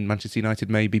better than Manchester United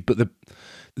maybe, but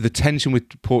the tension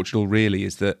with Portugal really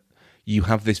is that you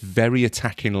have this very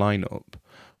attacking lineup,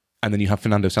 and then you have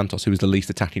Fernando Santos, who is the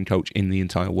least attacking coach in the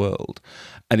entire world.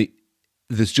 And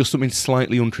there's just something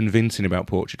slightly unconvincing about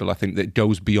Portugal, I think, that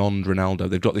goes beyond Ronaldo.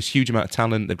 They've got this huge amount of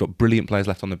talent. They've got brilliant players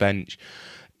left on the bench.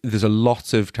 There's a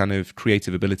lot of kind of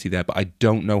creative ability there, but I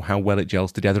don't know how well it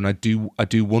gels together. And I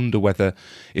do wonder whether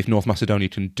if North Macedonia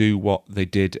can do what they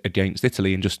did against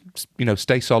Italy and just,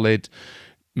 stay solid,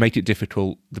 make it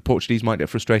difficult, the Portuguese might get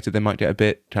frustrated. They might get a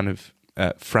bit kind of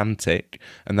frantic,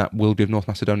 and that will give North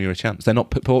Macedonia a chance.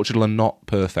 Portugal are not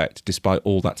perfect despite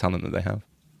all that talent that they have.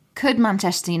 Could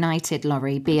Manchester United,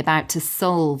 Laurie, be about to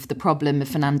solve the problem of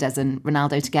Fernandes and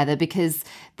Ronaldo together, because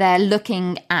they're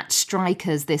looking at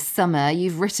strikers this summer?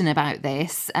 You've written about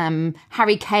this.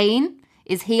 Harry Kane,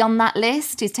 is he on that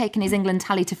list? He's taken his England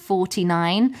tally to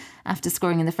 49 after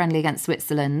scoring in the friendly against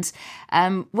Switzerland.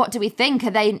 What do we think?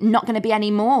 Are they not going to be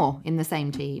any more in the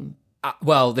same team?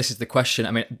 Well, this is the question.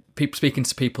 I mean, speaking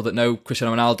to people that know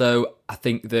Cristiano Ronaldo, I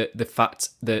think that the fact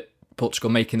that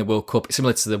Portugal making the World Cup,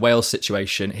 similar to the Wales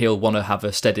situation, he'll want to have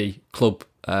a steady club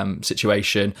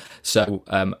situation. So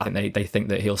I think they think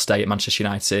that he'll stay at Manchester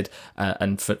United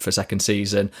and for a second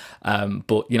season.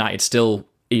 But United still,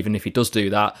 even if he does do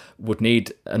that, would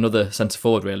need another centre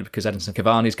forward really, because Edinson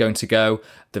Cavani is going to go.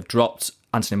 They've dropped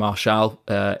Anthony Martial,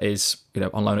 is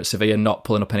on loan at Sevilla, not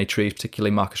pulling up any trees.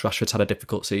 Particularly Marcus Rashford's had a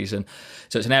difficult season,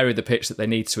 so it's an area of the pitch that they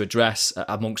need to address,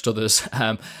 amongst others.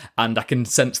 And I can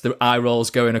sense the eye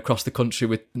rolls going across the country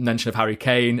with mention of Harry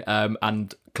Kane,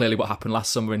 and clearly what happened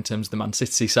last summer in terms of the Man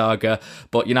City saga.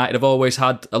 But United have always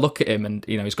had a look at him, and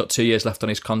he's got 2 years left on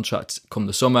his contract come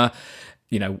the summer.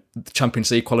 The Champions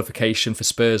League qualification for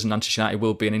Spurs and Manchester United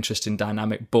will be an interesting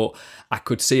dynamic, but I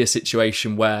could see a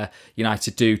situation where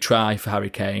United do try for Harry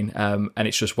Kane, and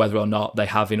it's just whether or not they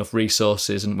have enough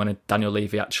resources and when Daniel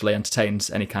Levy actually entertains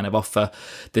any kind of offer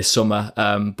this summer.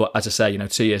 But as I say,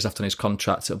 2 years left on his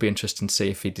contract, it'll be interesting to see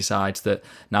if he decides that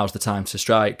now's the time to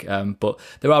strike. But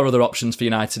there are other options for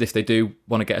United if they do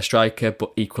want to get a striker,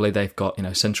 but equally they've got,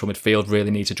 central midfield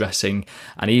really needs addressing,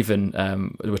 and even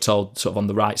we're told sort of on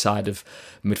the right side of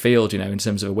midfield, in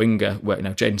terms of a winger, where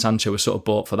Jadon Sancho was sort of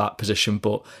bought for that position,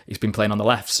 but he's been playing on the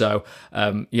left. So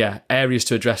areas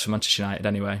to address for Manchester United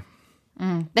anyway.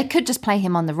 They could just play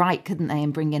him on the right, couldn't they,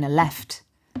 and bring in a left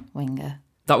winger?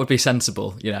 That would be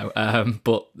sensible,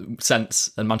 but sense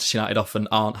and Manchester United often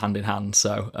aren't hand in hand,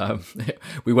 so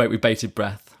we wait with bated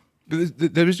breath.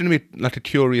 There is going to be like a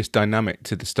curious dynamic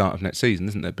to the start of next season,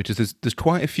 isn't there? Because there's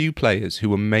quite a few players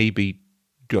who are maybe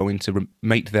going to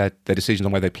make their decisions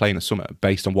on where they play in the summer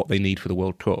based on what they need for the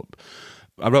World Cup.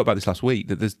 I wrote about this last week,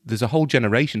 that there's a whole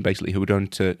generation basically who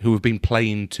have been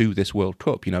playing to this World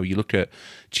Cup. You look at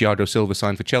Thiago Silva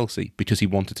signed for Chelsea because he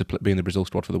wanted to be in the Brazil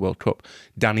squad for the World Cup.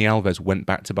 Dani Alves went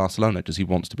back to Barcelona because he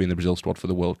wants to be in the Brazil squad for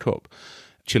the World Cup.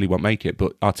 Chile won't make it,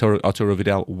 but Arturo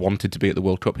Vidal wanted to be at the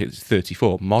World Cup. He's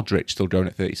 34. Modric still going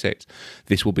at 36.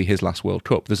 This will be his last World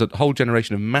Cup. There's a whole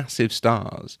generation of massive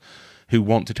stars who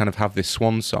want to kind of have this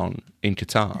swan song in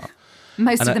Qatar.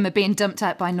 Most of them are being dumped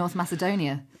out by North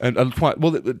Macedonia.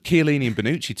 Chiellini and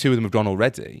Bonucci, two of them have gone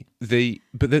already.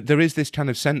 But there is this kind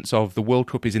of sense of the World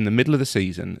Cup is in the middle of the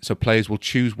season, so players will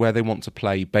choose where they want to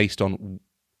play based on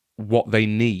what they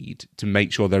need to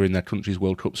make sure they're in their country's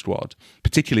World Cup squad,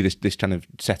 particularly this kind of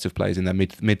set of players in their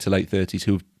mid to late 30s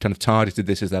who've kind of targeted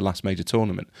this as their last major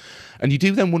tournament. And you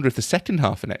do then wonder if the second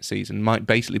half of next season might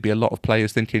basically be a lot of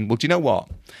players thinking, well, do you know what?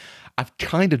 I've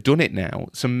kind of done it now,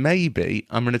 so maybe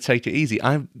I'm going to take it easy.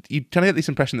 You kind of get this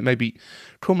impression that maybe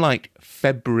come like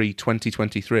February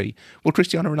 2023, will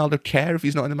Cristiano Ronaldo care if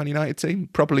he's not in the Man United team?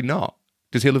 Probably not.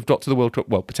 Because he'll have got to the World Cup,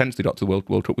 well, potentially got to the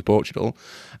World Cup with Portugal,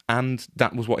 and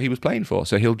that was what he was playing for.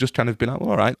 So he'll just kind of be like,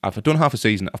 well, all right, I've done half a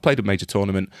season, I've played a major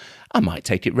tournament, I might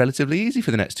take it relatively easy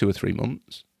for the next 2 or 3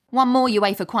 months. One more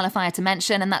UEFA qualifier to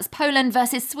mention, and that's Poland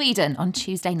versus Sweden on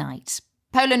Tuesday night.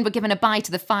 Poland were given a bye to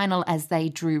the final as they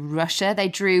drew Russia. They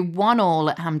drew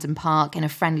 1-1 at Hampden Park in a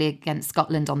friendly against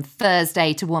Scotland on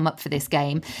Thursday to warm up for this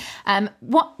game.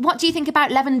 What do you think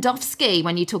about Lewandowski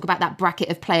when you talk about that bracket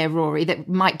of player, Rory, that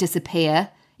might disappear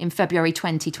in February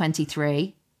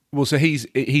 2023? Well, so he's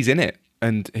in it.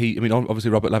 And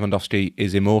obviously Robert Lewandowski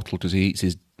is immortal because he eats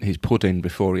his pudding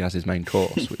before he has his main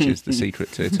course, which is the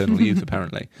secret to eternal youth,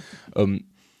 apparently.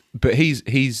 But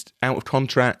he's out of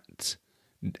contract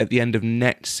at the end of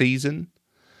next season.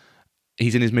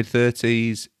 He's in his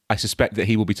mid-30s. I suspect that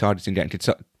he will be targeting getting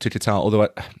to Qatar, although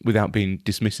without being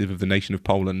dismissive of the nation of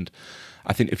Poland,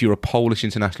 I think if you're a Polish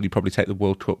international, you probably take the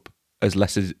World Cup as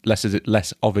less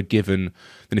of a given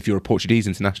than if you're a Portuguese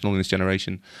international in this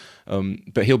generation.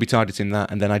 But he'll be targeting that,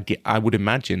 and then I would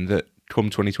imagine that come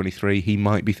 2023, he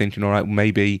might be thinking, all right,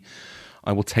 maybe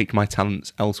I will take my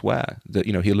talents elsewhere. That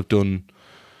he'll have done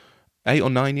 8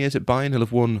 or 9 years at Bayern, he'll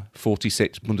have won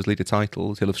 46 Bundesliga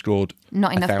titles, he'll have scored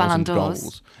not enough Ballon d'Ors.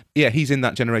 Goals. Yeah, he's in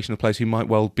that generation of players who might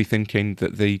well be thinking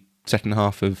that the second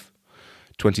half of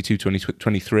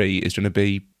 2023 is going to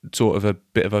be sort of a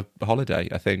bit of a holiday,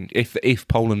 I think. If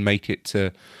Poland make it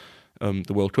to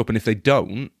the World Cup, and if they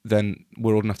don't, then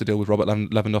we're all going to have to deal with Robert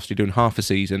Lewandowski doing half a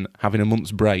season, having a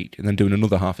month's break, and then doing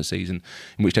another half a season,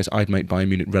 in which case I'd make Bayern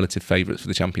Munich relative favourites for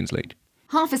the Champions League.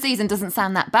 Half a season doesn't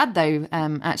sound that bad, though,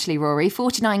 actually, Rory.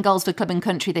 49 goals for club and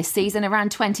country this season, around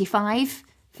 25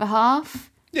 for half.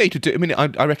 Yeah, he could do. I mean,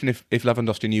 I reckon if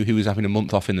Lewandowski knew he was having a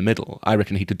month off in the middle, I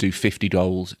reckon he could do 50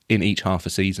 goals in each half a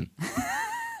season.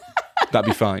 That'd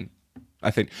be fine,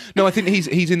 I think. No, I think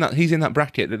he's in that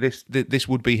bracket that this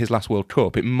would be his last World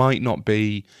Cup. It might not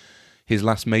be his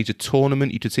last major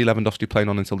tournament. You could see Lewandowski playing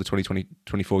on until the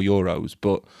 2024 Euros,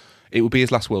 but it would be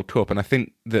his last World Cup, and I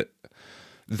think that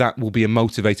will be a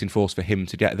motivating force for him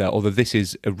to get there. Although this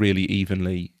is a really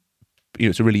evenly,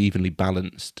 it's a really evenly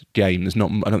balanced game. I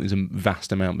don't think there's a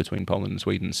vast amount between Poland and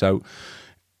Sweden, so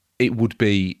it will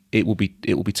be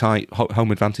tight.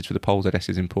 Home advantage for the Poles, I guess,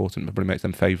 is important. It probably makes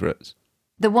them favourites.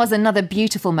 There was another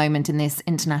beautiful moment in this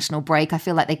international break. I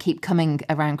feel like they keep coming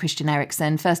around Christian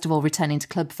Eriksen. First of all, returning to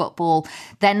club football,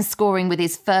 then scoring with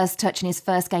his first touch in his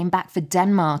first game back for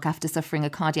Denmark after suffering a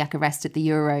cardiac arrest at the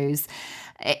Euros.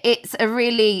 It's a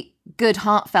really good,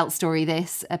 heartfelt story,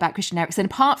 this, about Christian Eriksen,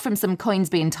 apart from some coins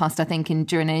being tossed, I think,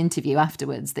 during an interview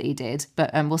afterwards that he did.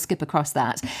 But we'll skip across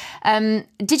that.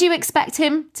 Did you expect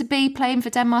him to be playing for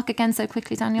Denmark again so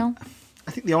quickly, Daniel?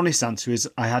 I think the honest answer is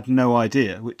I had no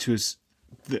idea, which was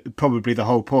probably the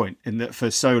whole point, in that for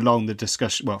so long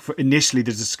initially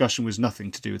the discussion was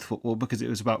nothing to do with football, because it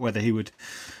was about whether he would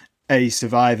A,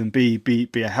 survive, and B,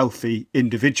 be a healthy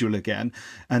individual again.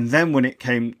 And then when it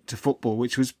came to football,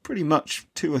 which was pretty much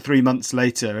 2 or 3 months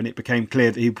later, and it became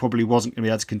clear that he probably wasn't going to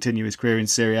be able to continue his career in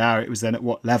Serie A, it was then at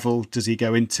what level does he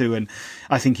go into? And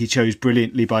I think he chose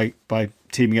brilliantly by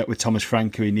teaming up with Thomas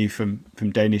Frank, who he knew from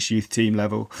Danish youth team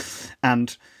level.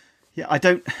 And yeah,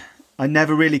 I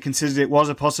never really considered it was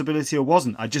a possibility or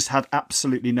wasn't. I just had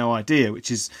absolutely no idea,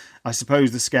 which is, I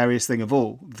suppose, the scariest thing of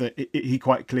all, that he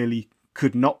quite clearly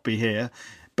could not be here,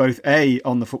 both A,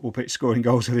 on the football pitch scoring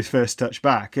goals with his first touch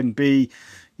back, and B,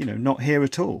 not here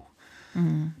at all.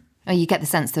 Mm. Oh, you get the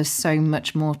sense there's so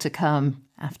much more to come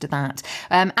after that.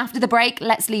 After the break,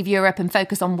 let's leave Europe and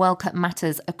focus on World Cup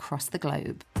matters across the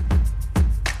globe.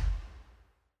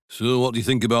 So what do you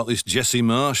think about this Jesse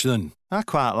Marsch then? I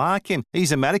quite like him.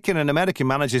 He's American, and American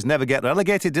managers never get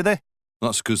relegated, do they?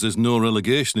 That's because there's no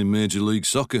relegation in Major League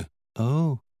Soccer.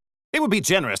 Oh. It would be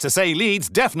generous to say Leeds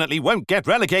definitely won't get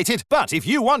relegated, but if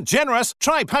you want generous,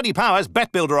 try Paddy Power's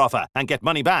Bet Builder offer and get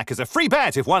money back as a free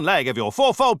bet if one leg of your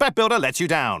fourfold Bet Builder lets you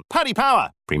down. Paddy Power!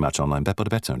 Pre-match online Bet Builder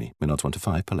bets only. Min odds 1 to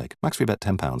 5 per leg. Max free bet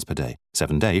 £10 per day.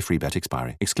 7-day free bet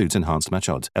expiry. Excludes enhanced match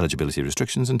odds. Eligibility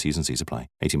restrictions and T's and C's apply.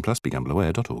 18 plus.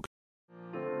 BeGambleAware.org.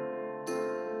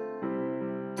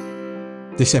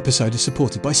 This episode is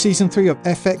supported by Season 3 of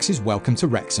FX's Welcome to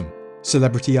Wrexham.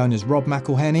 Celebrity owners Rob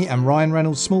McElhenney and Ryan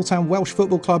Reynolds' small-town Welsh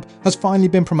football club has finally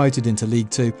been promoted into League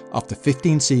 2 after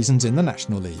 15 seasons in the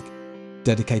National League.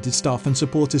 Dedicated staff and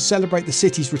supporters celebrate the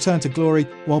city's return to glory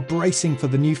while bracing for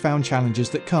the newfound challenges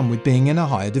that come with being in a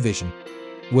higher division.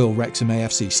 Will Wrexham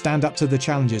AFC stand up to the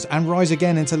challenges and rise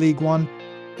again into League 1?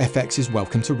 FX's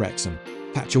Welcome to Wrexham.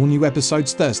 Catch all new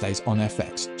episodes Thursdays on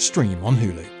FX. Stream on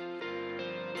Hulu.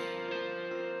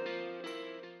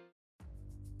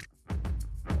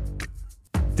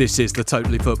 This is the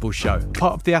Totally Football Show,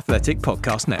 part of the Athletic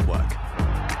Podcast Network.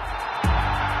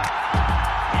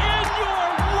 In your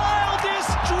wildest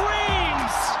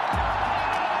dreams,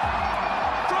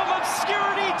 from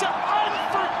obscurity to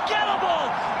unforgettable,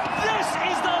 this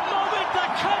is the moment the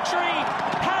country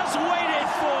has waited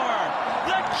for.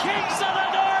 The Kings of the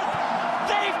North,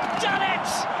 they've done it!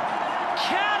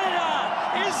 Canada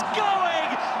is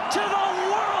going to the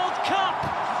World Cup!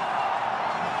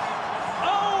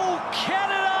 Oh,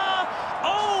 Canada!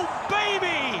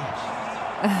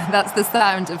 That's the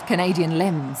sound of Canadian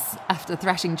limbs after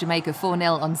thrashing Jamaica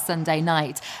 4-0 on Sunday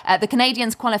night. The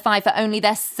Canadians qualify for only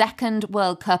their second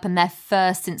World Cup and their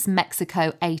first since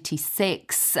Mexico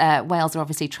 86. Wales are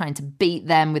obviously trying to beat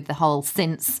them with the whole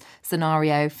since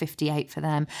scenario, 58 for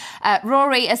them.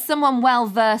 Rory, as someone well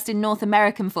versed in North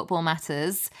American football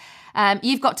matters,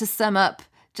 you've got to sum up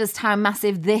just how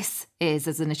massive this is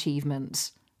as an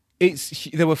achievement.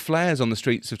 There were flares on the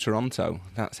streets of Toronto.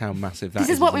 That's how massive that is.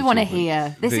 This is what we want to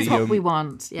hear. This is what we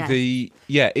want. Yeah.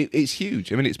 It's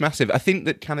huge. I mean, it's massive. I think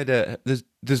that Canada,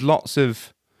 there's lots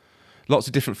of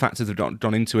different factors that have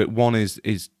gone into it. One is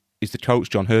the coach,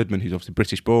 John Herdman, who's obviously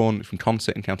British born, from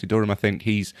Consett in County Durham. I think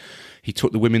he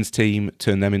took the women's team,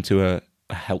 turned them into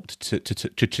helped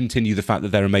to continue the fact that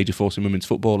they're a major force in women's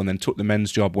football, and then took the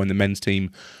men's job when the men's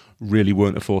team really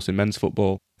weren't a force in men's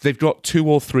football. They've got 2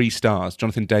 or 3 stars.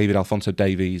 Jonathan David, Alphonso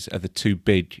Davies are the two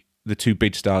big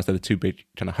stars. They're the two big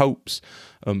kind of hopes.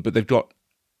 But they've got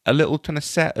a little kind of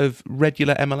set of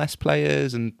regular MLS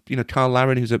players, and Carl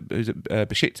Larin, who's at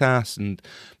Besiktas, and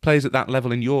players at that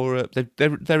level in Europe.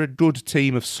 They're a good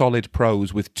team of solid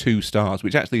pros with 2 stars,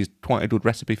 which actually is quite a good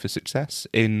recipe for success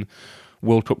in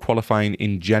World Cup qualifying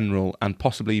in general, and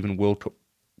possibly even World Cup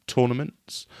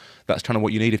tournaments. That's kind of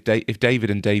what you need. If David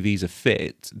and Davies are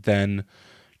fit, then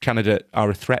Canada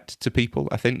are a threat to people.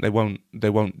 I think they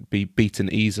won't be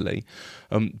beaten easily.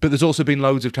 But there's also been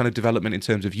loads of kind of development in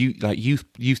terms of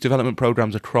youth development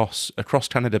programs across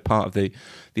Canada. Part of the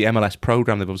MLS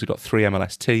program, they've obviously got 3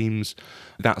 MLS teams.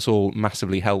 That's all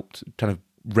massively helped kind of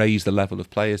raise the level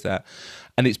of players there.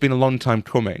 And it's been a long time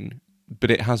coming, but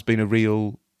it has been a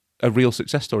real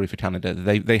success story for Canada.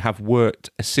 They have worked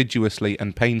assiduously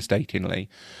and painstakingly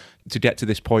to get to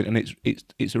this point, and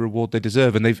it's a reward they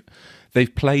deserve. And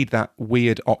they've played that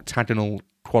weird octagonal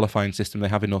qualifying system they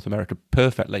have in North America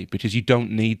perfectly, because you don't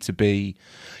need to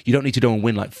go and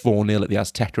win like 4-0 at the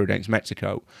Azteca against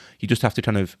Mexico. You just have to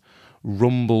kind of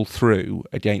rumble through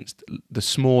against the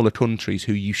smaller countries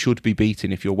who you should be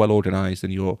beating if you're well organised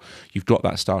and you've got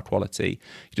that star quality.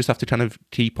 You just have to kind of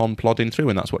keep on plodding through,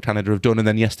 and that's what Canada have done. And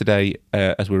then yesterday,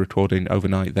 as we're recording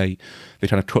overnight, they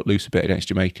kind of cut loose a bit against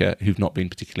Jamaica, who've not been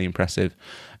particularly impressive,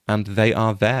 and they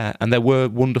are there. And there were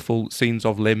wonderful scenes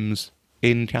of limbs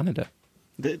in Canada.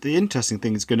 The interesting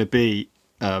thing is going to be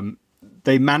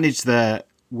they managed their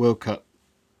World Cup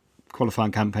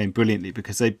qualifying campaign brilliantly,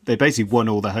 because they basically won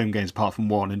all their home games apart from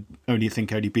one, and only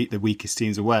beat the weakest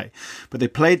teams away. But they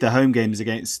played their home games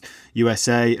against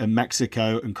USA and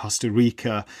Mexico and Costa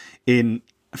Rica in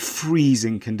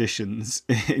freezing conditions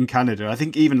in Canada. I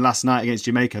think even last night against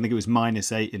Jamaica, I think it was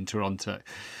 -8 in Toronto.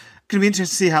 Going to be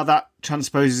interesting to see how that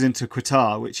transposes into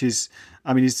Qatar, which is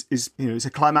it's a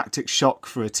climactic shock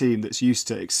for a team that's used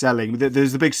to excelling.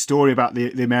 There's the big story about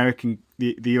the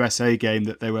USA game,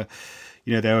 that they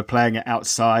were playing it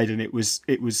outside, and it was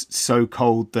so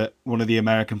cold that one of the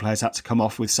American players had to come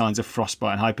off with signs of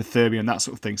frostbite and hypothermia and that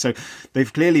sort of thing. So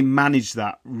they've clearly managed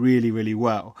that really, really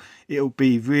well. It'll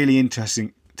be really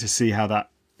interesting to see how that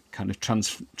kind of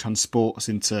transports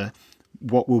into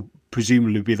what will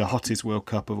presumably be the hottest World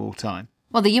Cup of all time.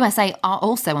 Well, the USA are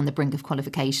also on the brink of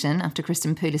qualification after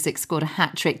Christian Pulisic scored a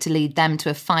hat-trick to lead them to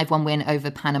a 5-1 win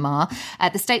over Panama.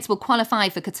 The States will qualify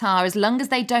for Qatar as long as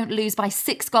they don't lose by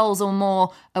 6 goals or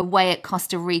more away at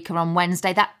Costa Rica on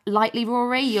Wednesday. That likely,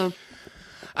 Rory?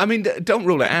 I mean, don't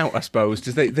rule it out, I suppose,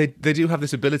 because they do have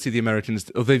this ability, the Americans.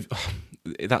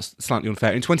 That's slightly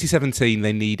unfair. In 2017,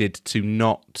 they needed to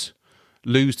not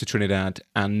lose to Trinidad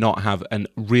and not have a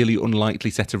really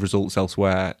unlikely set of results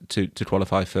elsewhere to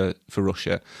qualify for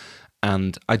Russia.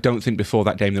 And I don't think before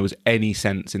that game there was any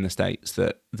sense in the States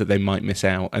that they might miss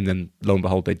out, and then lo and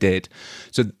behold they did.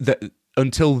 So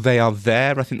until they are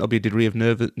there, I think there'll be a degree of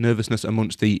nervousness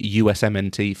amongst the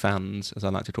USMNT fans, as I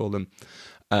like to call them.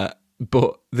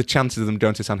 But the chances of them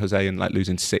going to San Jose and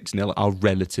losing 6-0 are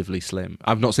relatively slim.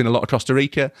 I've not seen a lot of Costa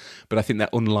Rica, but I think they're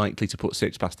unlikely to put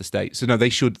 6 past the States. So no,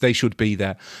 they should be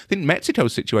there. I think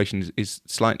Mexico's situation is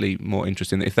slightly more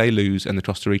interesting. If they lose and the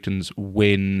Costa Ricans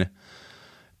win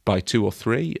by 2 or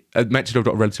 3, Mexico have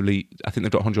got I think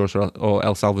they've got Honduras or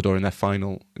El Salvador in their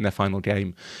final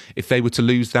game. If they were to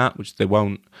lose that, which they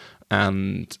won't,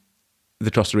 and the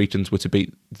Costa Ricans were to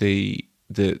beat the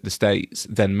States,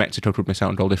 then Mexico could miss out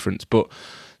on goal difference. But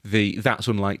that's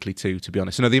unlikely to be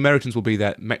honest. So no, the Americans will be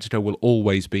there. Mexico will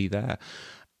always be there.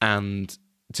 And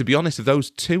to be honest, of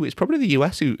those two, it's probably the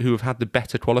US who have had the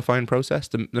better qualifying process.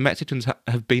 The Mexicans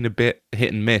have been a bit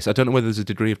hit and miss. I don't know whether there's a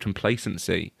degree of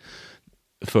complacency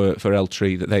for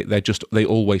El-Tri that they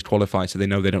always qualify, so they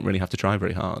know they don't really have to try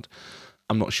very hard.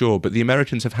 I'm not sure, but the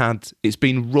Americans it's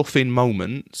been rough in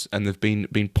moments, and there've been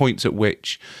points at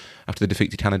which, after they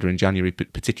defeated Canada in January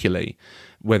particularly,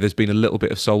 where there's been a little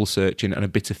bit of soul searching and a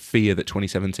bit of fear that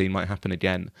 2017 might happen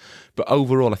again. But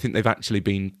overall, I think they've actually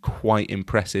been quite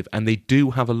impressive, and they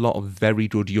do have a lot of very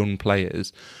good young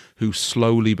players who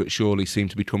slowly but surely seem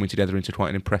to be coming together into quite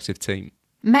an impressive team.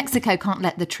 Mexico can't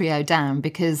let the trio down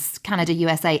because Canada,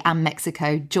 USA and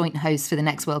Mexico joint hosts for the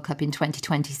next World Cup in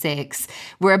 2026.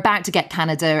 We're about to get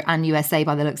Canada and USA,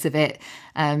 by the looks of it,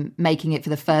 making it for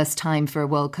the first time for a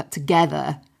World Cup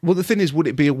together. Well, the thing is, would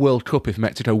it be a World Cup if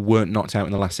Mexico weren't knocked out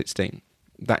in the last 16?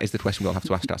 That is the question we'll have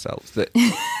to ask ourselves. That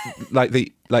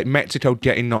like Mexico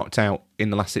getting knocked out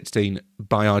in the last 16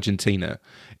 by Argentina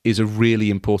is a really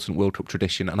important World Cup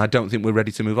tradition, and I don't think we're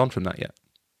ready to move on from that yet.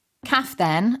 CAF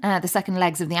then, the second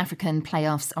legs of the African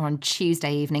playoffs are on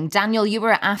Tuesday evening. Daniel, you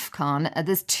were at AFCON.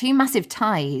 There's 2 massive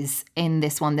ties in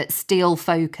this one that steal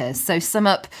focus. So sum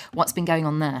up what's been going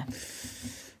on there.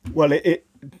 Well, it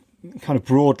kind of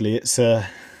broadly, it's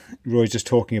Roy's just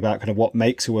talking about kind of what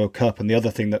makes a World Cup, and the other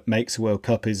thing that makes a World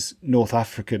Cup is North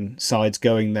African sides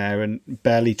going there and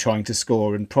barely trying to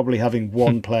score, and probably having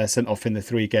one player sent off in the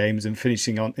 3 games and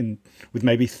finishing with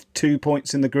maybe 2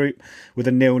 points in the group with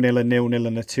a 0-0, a 0-0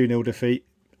 and a 2-0 defeat.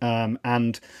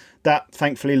 And that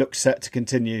thankfully looks set to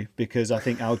continue, because I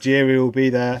think Algeria will be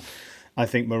there. I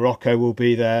think Morocco will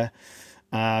be there.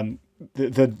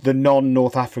 The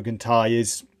non-North African tie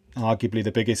is arguably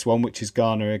the biggest one, which is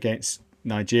Ghana against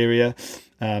Nigeria.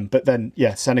 But then,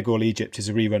 Senegal, Egypt is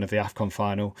a rerun of the AFCON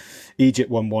final.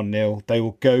 Egypt won 1-0. They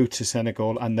will go to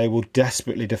Senegal and they will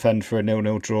desperately defend for a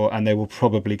 0-0 draw, and they will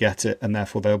probably get it, and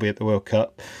therefore they'll be at the World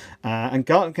Cup. And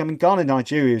Ghana,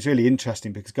 Nigeria is really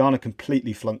interesting because Ghana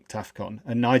completely flunked AFCON,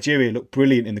 and Nigeria looked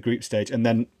brilliant in the group stage and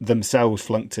then themselves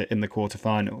flunked it in the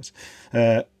quarterfinals.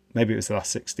 Maybe it was the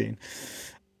last 16.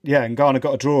 Yeah, and Ghana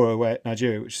got a draw away at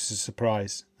Nigeria, which is a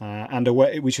surprise. And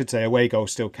we should say away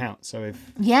goals still count. So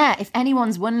if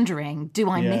anyone's wondering, do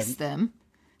I miss them?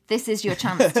 This is your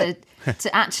chance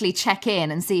to actually check in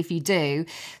and see if you do.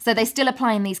 So they still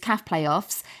apply in these CAF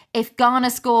playoffs. If Ghana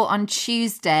score on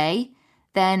Tuesday,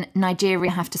 then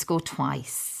Nigeria have to score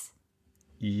twice.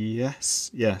 Yes.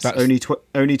 Only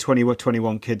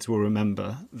 21 kids will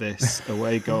remember this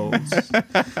away goals.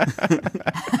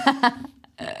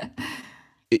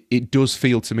 It does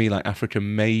feel to me like Africa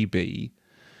maybe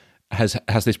has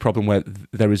this problem where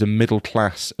there is a middle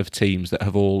class of teams that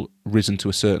have all risen to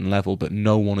a certain level, but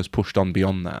no one has pushed on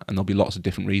beyond that, and there'll be lots of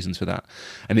different reasons for that.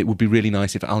 And it would be really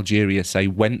nice if Algeria, say,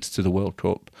 went to the World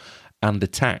Cup and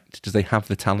attacked, because they have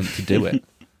the talent to do it.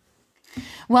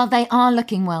 Well, they are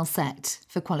looking well set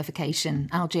for qualification,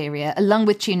 Algeria, along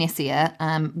with Tunisia,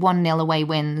 1-0 away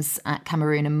wins at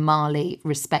Cameroon and Mali,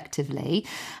 respectively.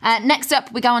 Next up,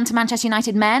 we go on to Manchester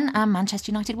United men and Manchester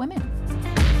United women.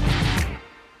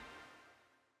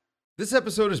 This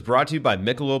episode is brought to you by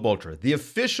Michelob Ultra, the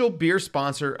official beer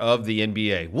sponsor of the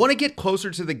NBA. Want to get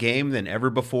closer to the game than ever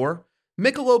before?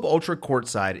 Michelob Ultra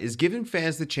Courtside is giving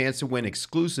fans the chance to win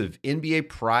exclusive NBA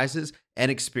prizes and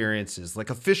experiences like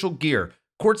official gear,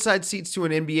 courtside seats to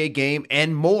an NBA game,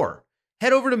 and more.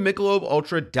 Head over to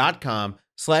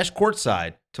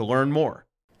MichelobUltra.com/courtside to learn more.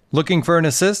 Looking for an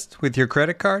assist with your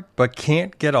credit card, but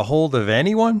can't get a hold of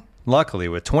anyone? Luckily,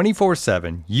 with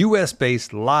 24/7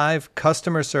 US-based live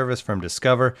customer service from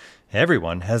Discover,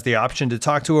 everyone has the option to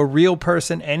talk to a real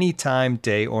person anytime,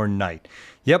 day or night.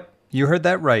 Yep, you heard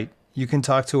that right. You can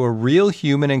talk to a real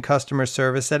human in customer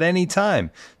service at any time.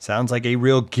 Sounds like a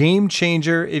real game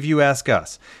changer if you ask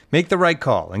us. Make the right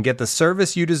call and get the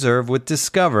service you deserve with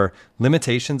Discover.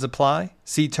 Limitations apply.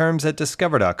 See terms at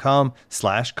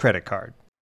discover.com/creditcard.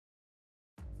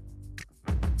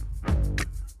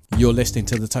 You're listening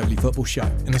to the Totally Football Show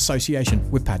in association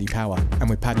with Paddy Power. And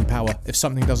with Paddy Power, if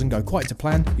something doesn't go quite to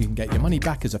plan, you can get your money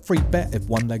back as a free bet if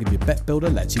one leg of your bet builder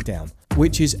lets you down.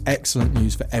 Which is excellent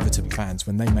news for Everton fans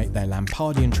when they make their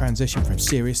Lampardian transition from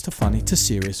serious to funny to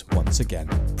serious once again.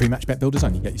 Pre-match bet builders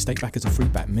only. Get your stake back as a free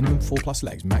bet. Minimum 4+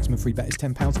 legs. Maximum free bet is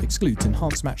 £10. Excludes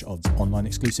enhanced match odds. Online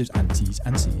exclusives and T's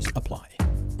and C's apply.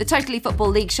 The Totally Football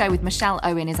League show with Michelle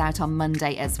Owen is out on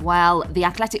Monday as well. The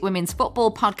Athletic Women's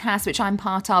Football podcast, which I'm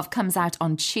part of, comes out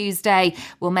on Tuesday.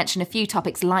 We'll mention a few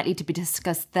topics likely to be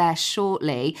discussed there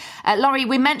shortly. Laurie,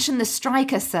 we mentioned the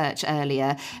striker search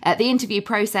earlier. The interview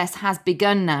process has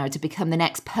begun now to become the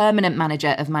next permanent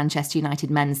manager of Manchester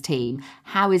United men's team.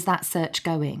 How is that search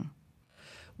going?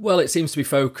 Well, it seems to be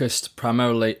focused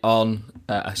primarily on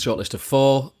a shortlist of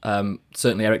 4.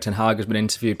 Certainly Erik ten Hag has been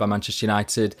interviewed by Manchester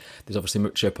United. There's obviously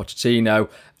Mauricio Pochettino, and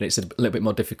it's a little bit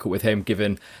more difficult with him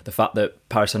given the fact that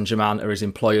Paris Saint-Germain are his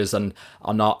employers and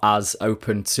are not as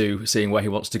open to seeing where he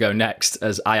wants to go next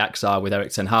as Ajax are with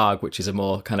Erik ten Hag, which is a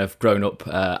more kind of grown-up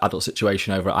adult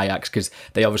situation over at Ajax because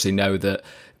they obviously know that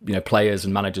players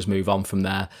and managers move on from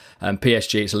there.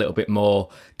 PSG, it's a little bit more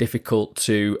difficult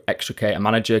to extricate a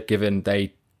manager given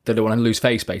they don't want to lose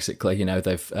face, basically.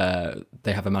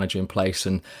 They have a manager in place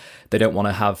and they don't want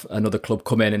to have another club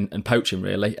come in and poach him,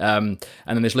 really. And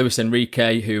then there's Luis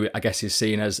Enrique, who I guess is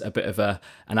seen as a bit of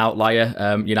an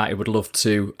outlier. United would love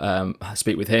to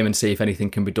speak with him and see if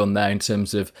anything can be done there in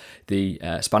terms of the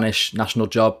Spanish national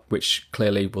job, which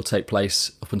clearly will take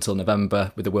place up until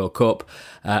November with the World Cup.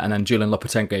 And then Julian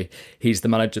Lopetegui, he's the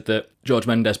manager that George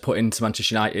Mendes put into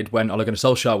Manchester United when Ole Gunnar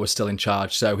Solskjaer was still in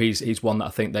charge. So he's one that I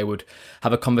think they would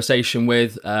have a conversation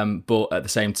with. But at the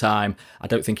same time, I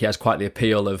don't think he has quite the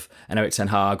appeal of an Erik ten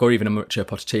Hag or even a Mauricio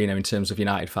Pochettino in terms of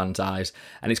United fans' eyes.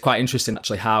 And it's quite interesting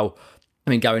actually how,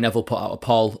 Gary Neville put out a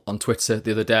poll on Twitter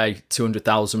the other day,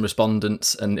 200,000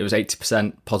 respondents, and it was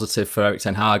 80% positive for Erik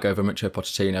ten Hag over Mauricio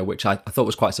Pochettino, which I thought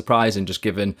was quite surprising, just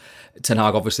given ten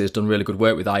Hag obviously has done really good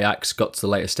work with Ajax, got to the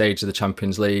later stage of the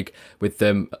Champions League with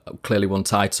them, clearly won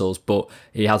titles, but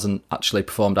he hasn't actually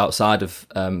performed outside of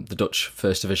the Dutch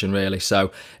First Division, really.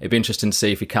 So it'd be interesting to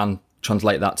see if he can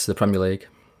translate that to the Premier League.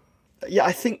 Yeah,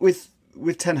 I think with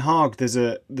Ten Hag, there's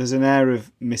an air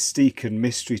of mystique and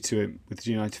mystery to him with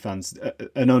United fans,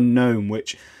 an unknown,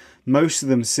 which most of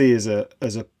them see as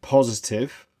a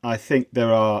positive. I think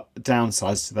there are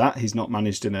downsides to that. He's not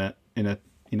managed in a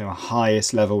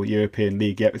highest level European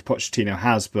league yet, with Pochettino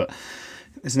has, but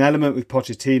there's an element with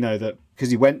Pochettino that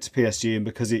because he went to PSG and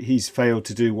because he's failed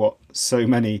to do what so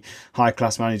many high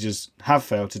class managers have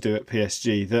failed to do at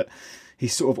PSG, that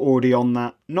he's sort of already on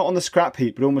that, not on the scrap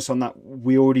heap, but almost on that,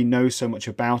 we already know so much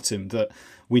about him that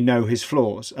we know his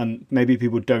flaws. And maybe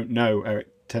people don't know Erik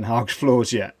ten Hag's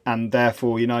flaws yet. And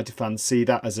therefore United fans see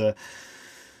that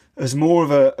as more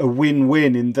of a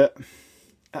win-win, in that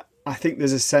I think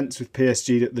there's a sense with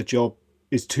PSG that the job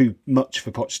is too much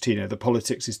for Pochettino. The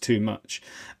politics is too much.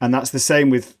 And that's the same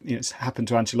with, it's happened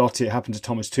to Ancelotti, it happened to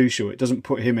Thomas Tuchel. It doesn't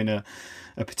put him in a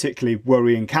particularly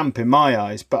worrying camp in my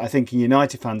eyes, but I think in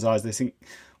United fans' eyes, they think,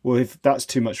 well, if that's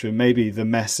too much for him, maybe the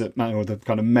mess or the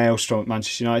kind of maelstrom at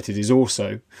Manchester United is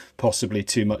also possibly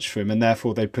too much for him, and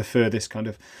therefore they prefer this kind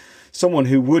of someone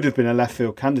who would have been a left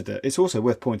field candidate. It's also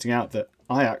worth pointing out that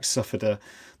Ajax suffered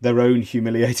their own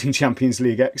humiliating Champions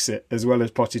League exit as well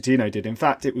as Pochettino did. In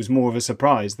fact, it was more of a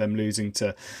surprise them losing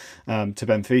to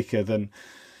Benfica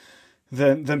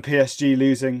than PSG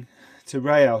losing to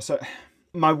Real. So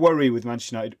my worry with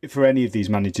Manchester United for any of these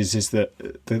managers is that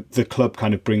the club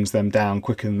kind of brings them down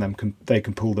quicker than they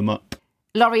can pull them up.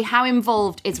 Laurie, how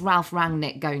involved is Ralf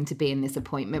Rangnick going to be in this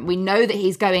appointment? We know that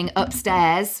he's going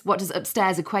upstairs. What does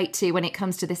upstairs equate to when it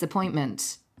comes to this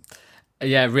appointment?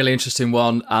 Yeah, really interesting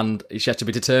one, and it's yet to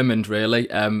be determined, really.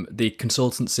 The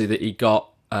consultancy that he got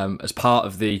as part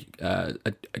of the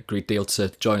agreed deal to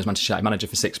join as Manchester United manager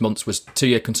for 6 months was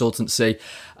 2-year consultancy.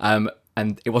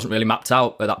 And it wasn't really mapped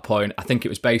out at that point. I think it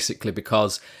was basically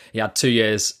because he had 2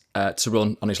 years to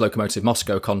run on his Lokomotiv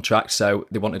Moscow contract, so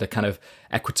they wanted a kind of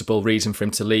equitable reason for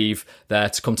him to leave there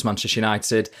to come to Manchester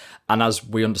United. And as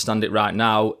we understand it right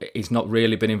now, he's not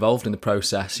really been involved in the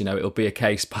process. You know, it'll be a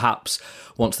case perhaps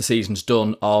once the season's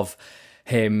done of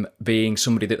him being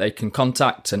somebody that they can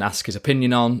contact and ask his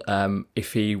opinion on,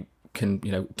 if he can,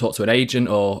 you know, talk to an agent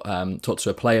or talk to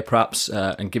a player perhaps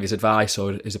and give his advice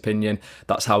or his opinion.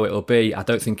 That's how it'll be. I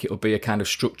don't think it'll be a kind of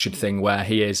structured thing where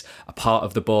he is a part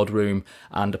of the boardroom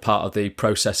and a part of the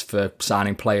process for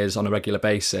signing players on a regular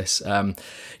basis. I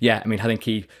think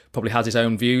he probably has his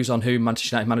own views on who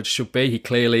Manchester United manager should be. He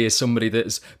clearly is somebody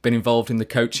that's been involved in the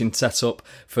coaching setup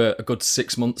for a good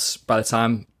 6 months by the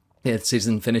time the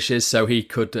season finishes, so he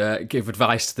could give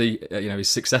advice to his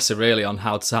successor really on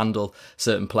how to handle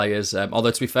certain players. Although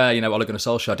to be fair, Ole Gunnar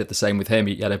Solskjaer did the same with him.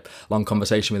 He had a long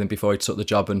conversation with him before he took the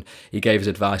job, and he gave his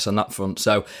advice on that front.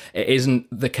 So it isn't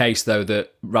the case though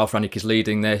that Ralf Rangnick is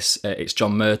leading this. It's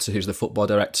John Murtough, who's the football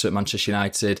director at Manchester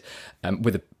United,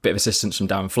 with a bit of assistance from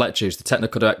Darren Fletcher, who's the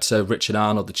technical director. Richard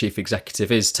Arnold, the chief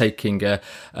executive, is taking a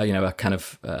kind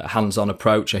of hands-on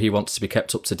approach. He wants to be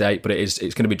kept up to date, but it's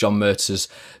going to be John Murtaugh's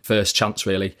first chance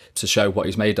really to show what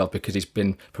he's made of, because he's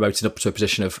been promoted up to a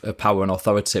position of power and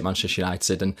authority at Manchester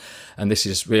United, and this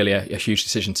is really a huge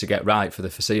decision to get right for the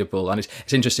foreseeable. And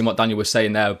it's interesting what Daniel was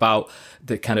saying there about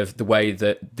the kind of the way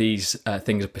that these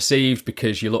things are perceived,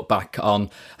 because you look back on,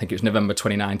 I think it was November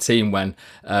 2019 when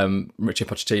Mauricio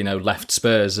Pochettino left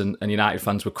Spurs, and United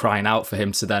fans were crying out for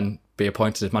him to then be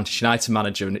appointed as Manchester United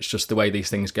manager, and it's just the way these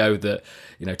things go that,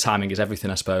 timing is everything,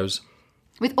 I suppose.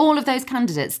 With all of those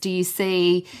candidates, do you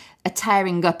see a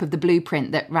tearing up of the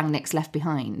blueprint that Rangnick's left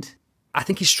behind? I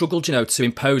think he's struggled, to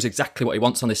impose exactly what he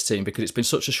wants on this team, because it's been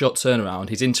such a short turnaround.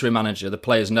 He's interim manager, the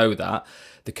players know that.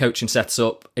 The coaching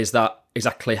setup, is that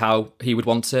exactly how he would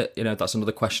want it? That's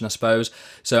another question, I suppose.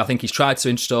 So I think he's tried to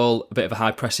install a bit of a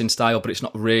high pressing style, but it's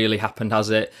not really happened, has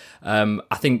it?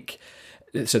 I think...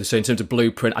 So in terms of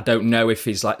blueprint, I don't know if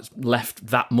he's left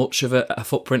that much of a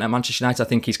footprint at Manchester United. I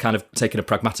think he's kind of taken a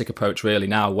pragmatic approach really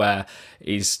now, where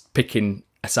he's picking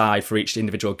a side for each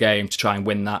individual game to try and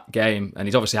win that game. And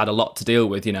he's obviously had a lot to deal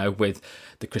with, with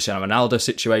the Cristiano Ronaldo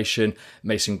situation.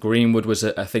 Mason Greenwood was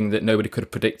a thing that nobody could have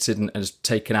predicted and has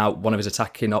taken out one of his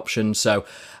attacking options. So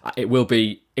it will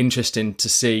be interesting to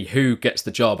see who gets the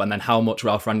job and then how much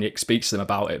Ralf Rangnick speaks to them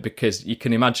about it, because you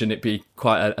can imagine it'd be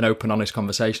quite an open, honest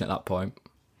conversation at that point.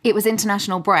 It was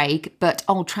international break, but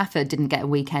Old Trafford didn't get a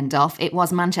weekend off. It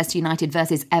was Manchester United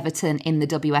versus Everton in the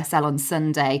WSL on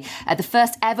Sunday. The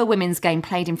first ever women's game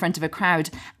played in front of a crowd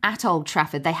at Old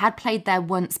Trafford. They had played there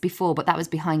once before, but that was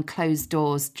behind closed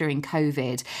doors during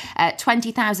COVID.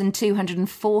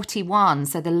 20,241,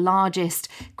 so the largest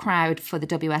crowd for the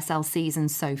WSL season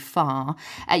so far.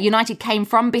 United came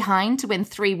from behind to win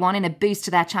 3-1 in a boost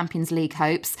to their Champions League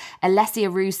hopes.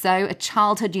 Alessia Russo, a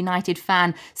childhood United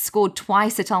fan, scored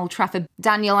twice at Old Trafford.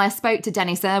 Daniel, I spoke to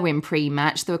Dennis Irwin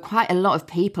pre-match. There were quite a lot of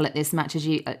people at this match, as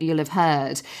you'll have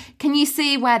heard. Can you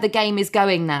see where the game is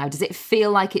going now? Does it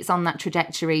feel like it's on that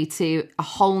trajectory to a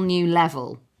whole new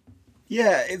level?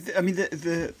 Yeah,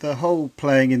 the whole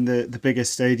playing in the bigger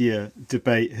stadia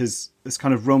debate has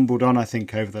kind of rumbled on, I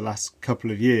think, over the last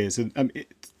couple of years. And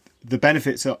the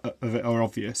benefits of it are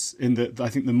obvious in that I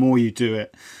think the more you do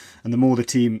it and the more the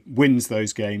team wins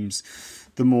those games,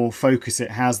 the more focus it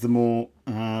has, the more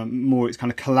it's kind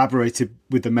of collaborated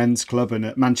with the men's club. And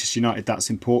at Manchester United, that's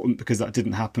important because that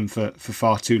didn't happen for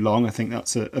far too long. I think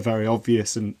that's a very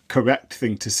obvious and correct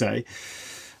thing to say.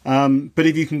 But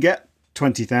if you can get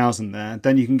 20,000 there,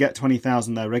 then you can get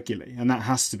 20,000 there regularly. And that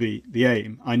has to be the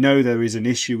aim. I know there is an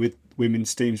issue with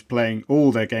women's teams playing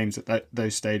all their games at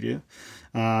those stadia.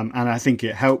 And I think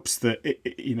it helps that,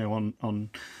 on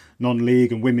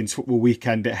non-league and women's football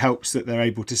weekend, it helps that they're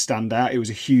able to stand out. It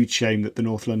was a huge shame that the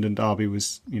North London derby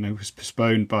was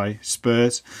postponed by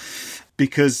Spurs,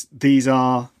 because these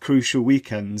are crucial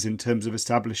weekends in terms of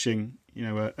establishing,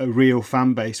 a real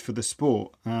fan base for the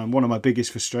sport. One of my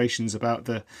biggest frustrations about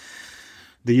the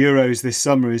Euros this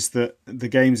summer is that the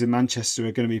games in Manchester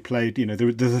are going to be played,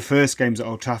 they're the first games at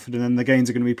Old Trafford, and then the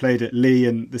games are going to be played at Lee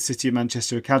and the City of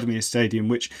Manchester Academy Stadium,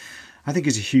 which I think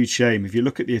is a huge shame. If you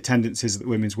look at the attendances at the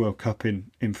Women's World Cup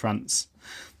in France,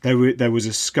 there was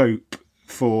a scope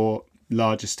for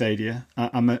larger stadia.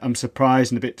 I'm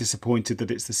surprised and a bit disappointed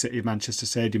that it's the City of Manchester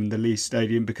Stadium and the Lee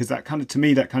Stadium, because that kind of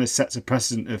sets a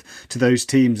precedent to those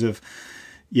teams of,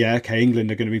 England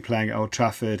are going to be playing at Old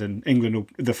Trafford and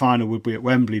the final would be at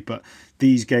Wembley, but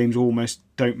these games almost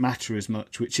don't matter as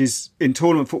much, which is, in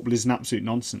tournament football, is an absolute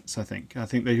nonsense, I think. I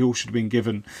think they all should have been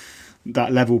given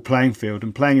that level playing field,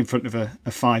 and playing in front of a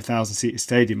 5,000 seater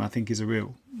stadium, I think, is a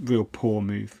real poor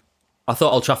move. I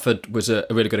thought Old Trafford was a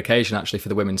really good occasion actually for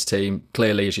the women's team.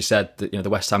 Clearly, as you said, the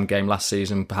West Ham game last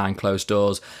season behind closed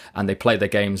doors, and they played their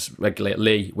games regularly at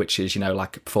Lee, which is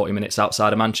like 40 minutes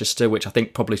outside of Manchester, which I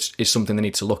think probably is something they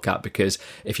need to look at, because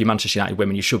if you're Manchester United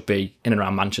women, you should be in and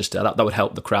around Manchester. That would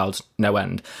help the crowds no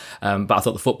end. But I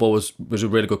thought the football was a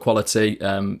really good quality.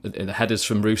 The headers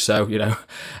from Russo,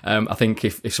 I think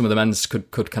if some of the men's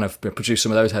could kind of produce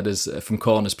some of those headers from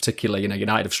corners, particularly,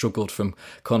 United have struggled from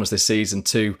corners this season,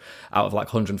 2 out of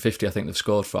 150 I think they've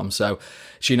scored from. So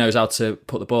she knows how to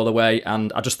put the ball away,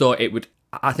 and I just thought it would.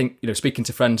 I think, speaking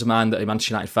to friends of mine that are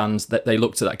Manchester United fans, that they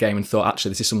looked at that game and thought, actually,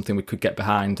 this is something we could get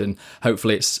behind, and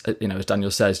hopefully it's, as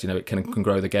Daniel says, it can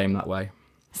grow the game that way.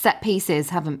 Set pieces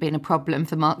haven't been a problem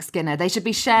for Mark Skinner. They should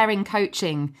be sharing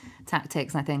coaching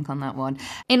tactics, I think, on that one.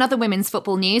 In other women's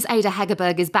football news, Ada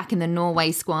Hegerberg is back in the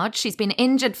Norway squad. She's been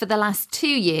injured for the last 2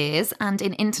 years and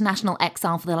in international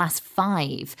exile for the last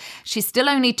 5. She's still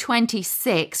only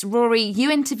 26. Rory,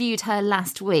 you interviewed her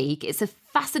last week. It's a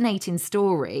fascinating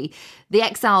story, the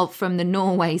exile from the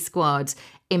Norway squad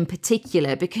in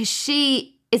particular, because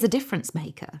she is a difference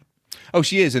maker. Oh,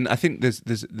 she is, and I think there's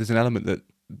an element that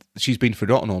she's been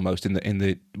forgotten almost in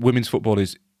the women's football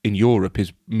in Europe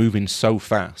is moving so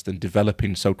fast and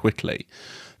developing so quickly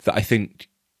that I think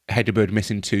Hegerberg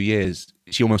missing 2 years,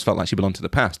 she almost felt like she belonged to the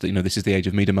past. This is the age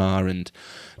of Miedemar and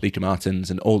Lita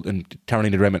Martens and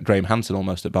Carolina Graham Hansen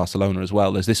almost at Barcelona as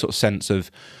well. There's this sort of sense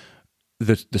of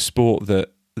the sport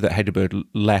that Hegerberg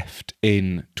left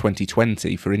in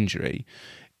 2020 for injury.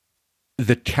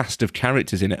 The cast of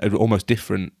characters in it are almost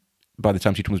different by the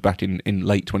time she comes back in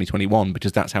late 2021,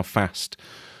 because that's how fast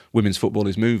women's football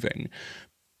is moving.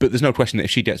 But there's no question that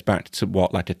if she gets back to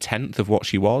a tenth of what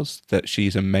she was, that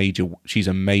she's a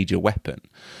major weapon.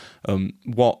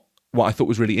 What I thought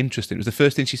was really interesting was the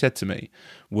first thing she said to me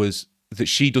was that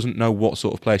she doesn't know what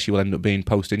sort of player she will end up being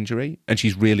post-injury, and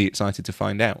she's really excited to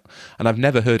find out. And I've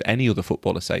never heard any other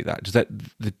footballer say that. Just that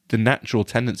the natural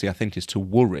tendency, I think, is to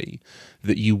worry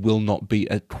that you will not be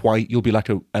you'll be like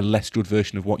a less good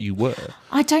version of what you were.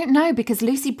 I don't know, because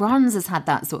Lucy Bronze has had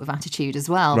that sort of attitude as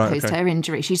well, post her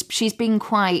injury. She's been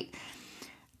quite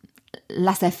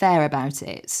laissez-faire about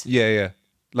it. Yeah.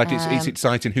 Like it's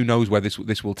exciting. Who knows where this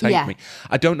will take me?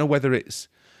 I don't know whether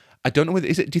do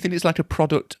you think it's like a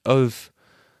product of,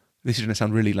 this is going to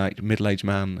sound really like middle-aged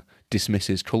man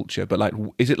dismisses culture, but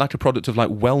is it like a product of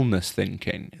wellness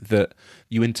thinking, that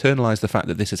you internalise the fact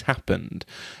that this has happened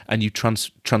and you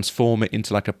transform it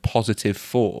into a positive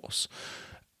force,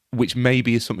 which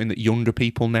maybe is something that younger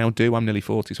people now do? I'm nearly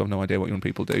 40, so I've no idea what young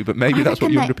people do, but maybe that's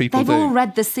what younger people do. They've all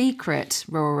read The Secret,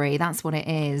 Rory. That's what it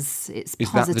is. It's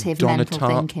positive mental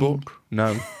thinking. Book?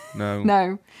 No.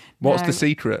 No. What's The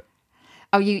Secret?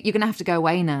 Oh, you're going to have to go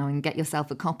away now and get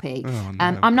yourself a copy. Oh,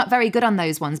 no. I'm not very good on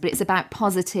those ones, but it's about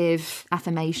positive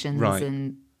affirmations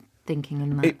and thinking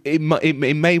and that.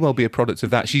 It may well be a product of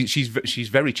that. She's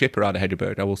very chipper, Ada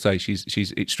Hegerberg. I will say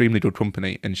she's extremely good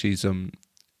company, and she's kind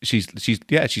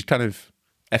of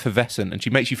effervescent, and she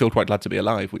makes you feel quite glad to be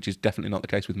alive, which is definitely not the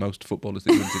case with most footballers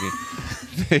that you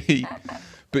interview.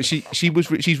 But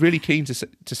she's really keen to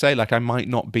say, I might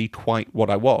not be quite what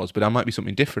I was, but I might be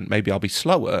something different. Maybe I'll be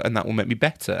slower, and that will make me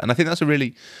better. And I think that's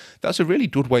a really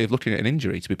good way of looking at an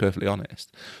injury, to be perfectly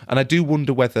honest. And I do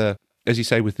wonder whether, as you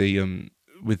say, with the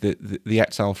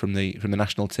exile from the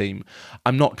national team,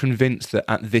 I'm not convinced that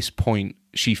at this point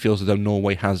she feels as though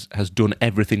Norway has done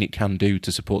everything it can do to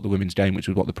support the women's game, which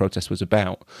was what the protest was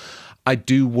about. I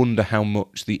do wonder how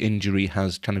much the injury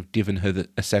has kind of given her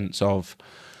a sense of,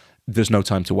 there's no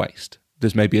time to waste.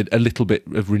 There's maybe a little bit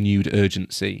of renewed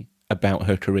urgency about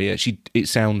her career. It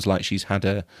sounds like she's had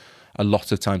a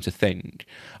lot of time to think.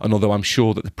 And although I'm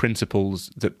sure that the principles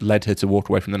that led her to walk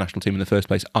away from the national team in the first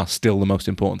place are still the most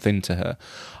important thing to her,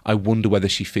 I wonder whether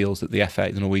she feels that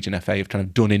the Norwegian FA, have kind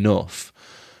of done enough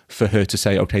for her to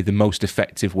say, okay, the most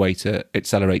effective way to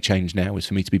accelerate change now is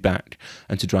for me to be back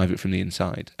and to drive it from the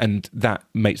inside. And that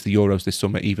makes the Euros this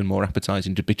summer even more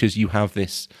appetising, because you have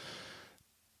this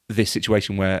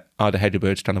situation where Ada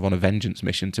Hegerberg's kind of on a vengeance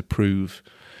mission to prove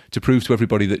to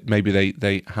everybody that maybe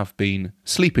they have been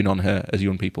sleeping on her, as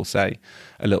young people say,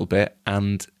 a little bit,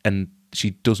 and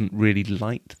she doesn't really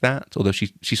like that, although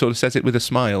she sort of says it with a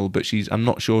smile, but I'm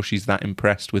not sure she's that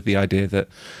impressed with the idea that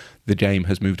the game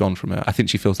has moved on from her. I think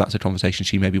she feels that's a conversation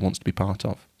she maybe wants to be part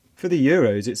of. For the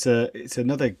Euros, it's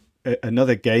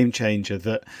another game changer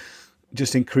that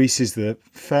just increases the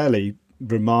fairly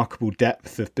remarkable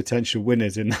depth of potential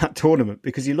winners in that tournament,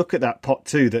 because you look at that pot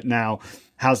 2 that now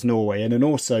has Norway in, and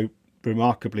also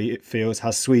remarkably, it feels,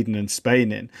 has Sweden and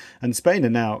Spain in. And Spain are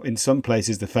now, in some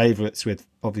places, the favourites, with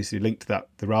obviously linked to that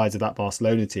the rise of that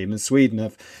Barcelona team. And Sweden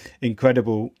have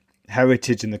incredible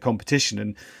heritage in the competition.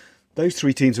 And those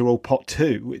three teams are all pot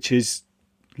 2, which is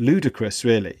ludicrous,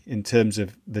 really, in terms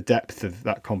of the depth of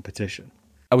that competition.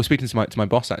 I was speaking to my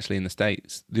boss actually in the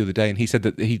States the other day, and he said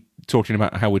that he talking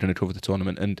about how we're going to cover the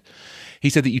tournament, and he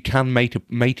said that you can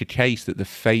make a case that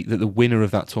the winner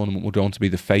of that tournament will go on to be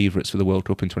the favourites for the World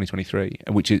Cup in 2023,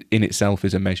 which in itself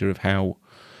is a measure of how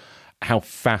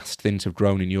fast things have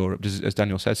grown in Europe. As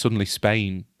Daniel said, suddenly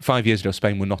Spain, 5 years ago,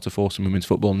 Spain were not a force in women's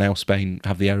football. Now Spain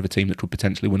have the air of a team that could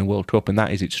potentially win a World Cup, and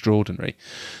that is extraordinary.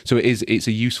 So it's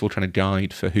a useful kind of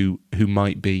guide for who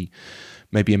might be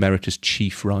maybe America's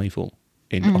chief rival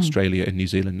in Australia and New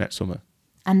Zealand next summer.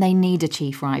 And they need a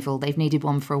chief rival. They've needed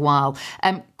one for a while.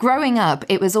 Growing up,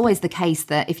 it was always the case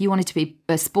that if you wanted to be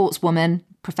a sportswoman,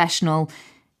 professional,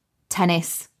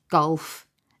 tennis, golf,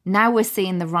 now we're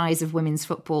seeing the rise of women's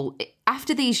football.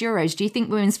 After these Euros, do you think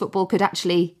women's football could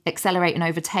actually accelerate and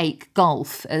overtake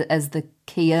golf as the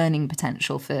key earning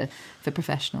potential for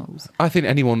professionals? I think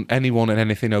anyone and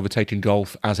anything overtaking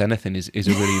golf as anything is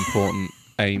a really important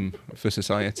aim for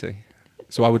society.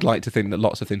 So I would like to think that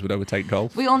lots of things would overtake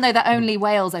golf. We all know that only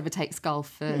Wales overtakes golf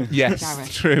for yes,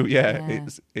 Gareth. True. Yeah.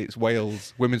 It's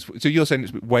Wales women's. So you're saying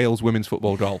it's Wales women's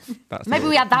football golf? That's maybe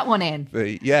we add that one in.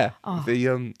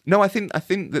 No, I think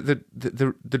that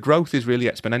the growth is really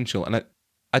exponential, and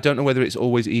I don't know whether it's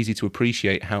always easy to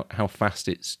appreciate how fast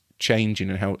it's changing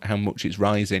and how much it's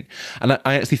rising. And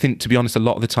I actually think, to be honest, a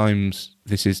lot of the times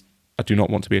I do not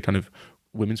want to be a kind of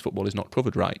women's football is not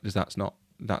covered right, because that's not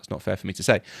fair for me to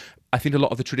say. I think a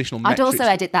lot of the traditional metrics... I'd also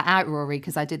edit that out, Rory,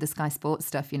 because I did the Sky Sports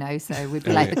stuff, so we'd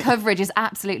be the coverage is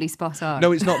absolutely spot on.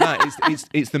 No, it's not that.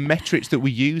 It's the metrics that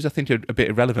we use, I think, are a bit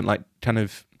irrelevant. Like, kind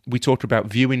of, we talk about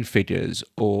viewing figures,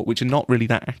 which are not really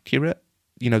that accurate.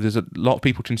 There's a lot of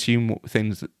people consume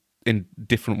things in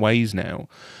different ways now.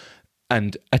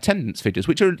 And attendance figures,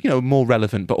 which are more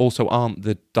relevant, but also aren't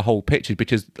the whole picture,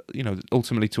 because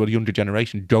ultimately to a younger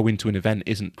generation, going to an event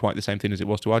isn't quite the same thing as it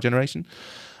was to our generation.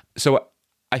 So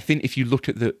I think if you look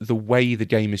at the way the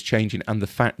game is changing and the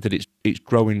fact that it's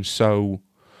growing so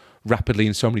rapidly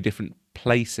in so many different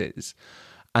places,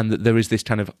 and that there is this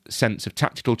kind of sense of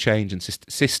tactical change and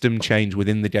system change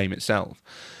within the game itself,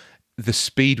 the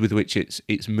speed with which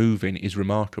it's moving is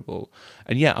remarkable.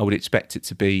 And yeah, I would expect it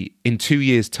to be, in 2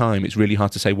 years' time, it's really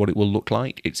hard to say what it will look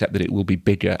like, except that it will be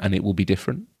bigger and it will be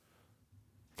different.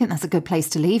 I think that's a good place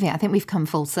to leave it. I think we've come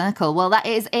full circle. Well, that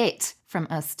is it from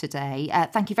us today.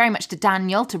 Thank you very much to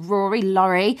Daniel, to Rory,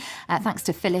 Laurie. Thanks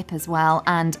to Philip as well,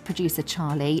 and producer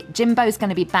Charlie. Jimbo's going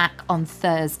to be back on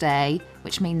Thursday,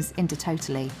 which means Into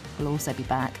Totally will also be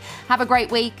back. Have a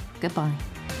great week. Goodbye.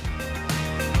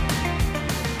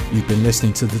 You've been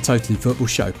listening to The Totally Football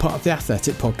Show, part of the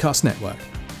Athletic Podcast Network.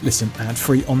 Listen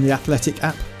ad-free on the Athletic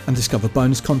app and discover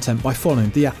bonus content by following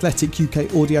The Athletic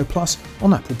UK Audio Plus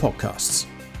on Apple Podcasts.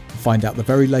 Find out the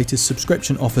very latest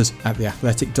subscription offers at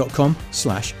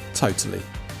theathletic.com/totally.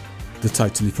 The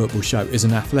Totally Football Show is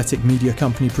an Athletic Media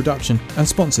Company production and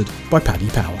sponsored by Paddy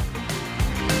Power.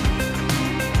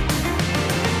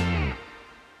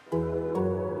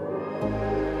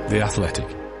 The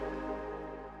Athletic.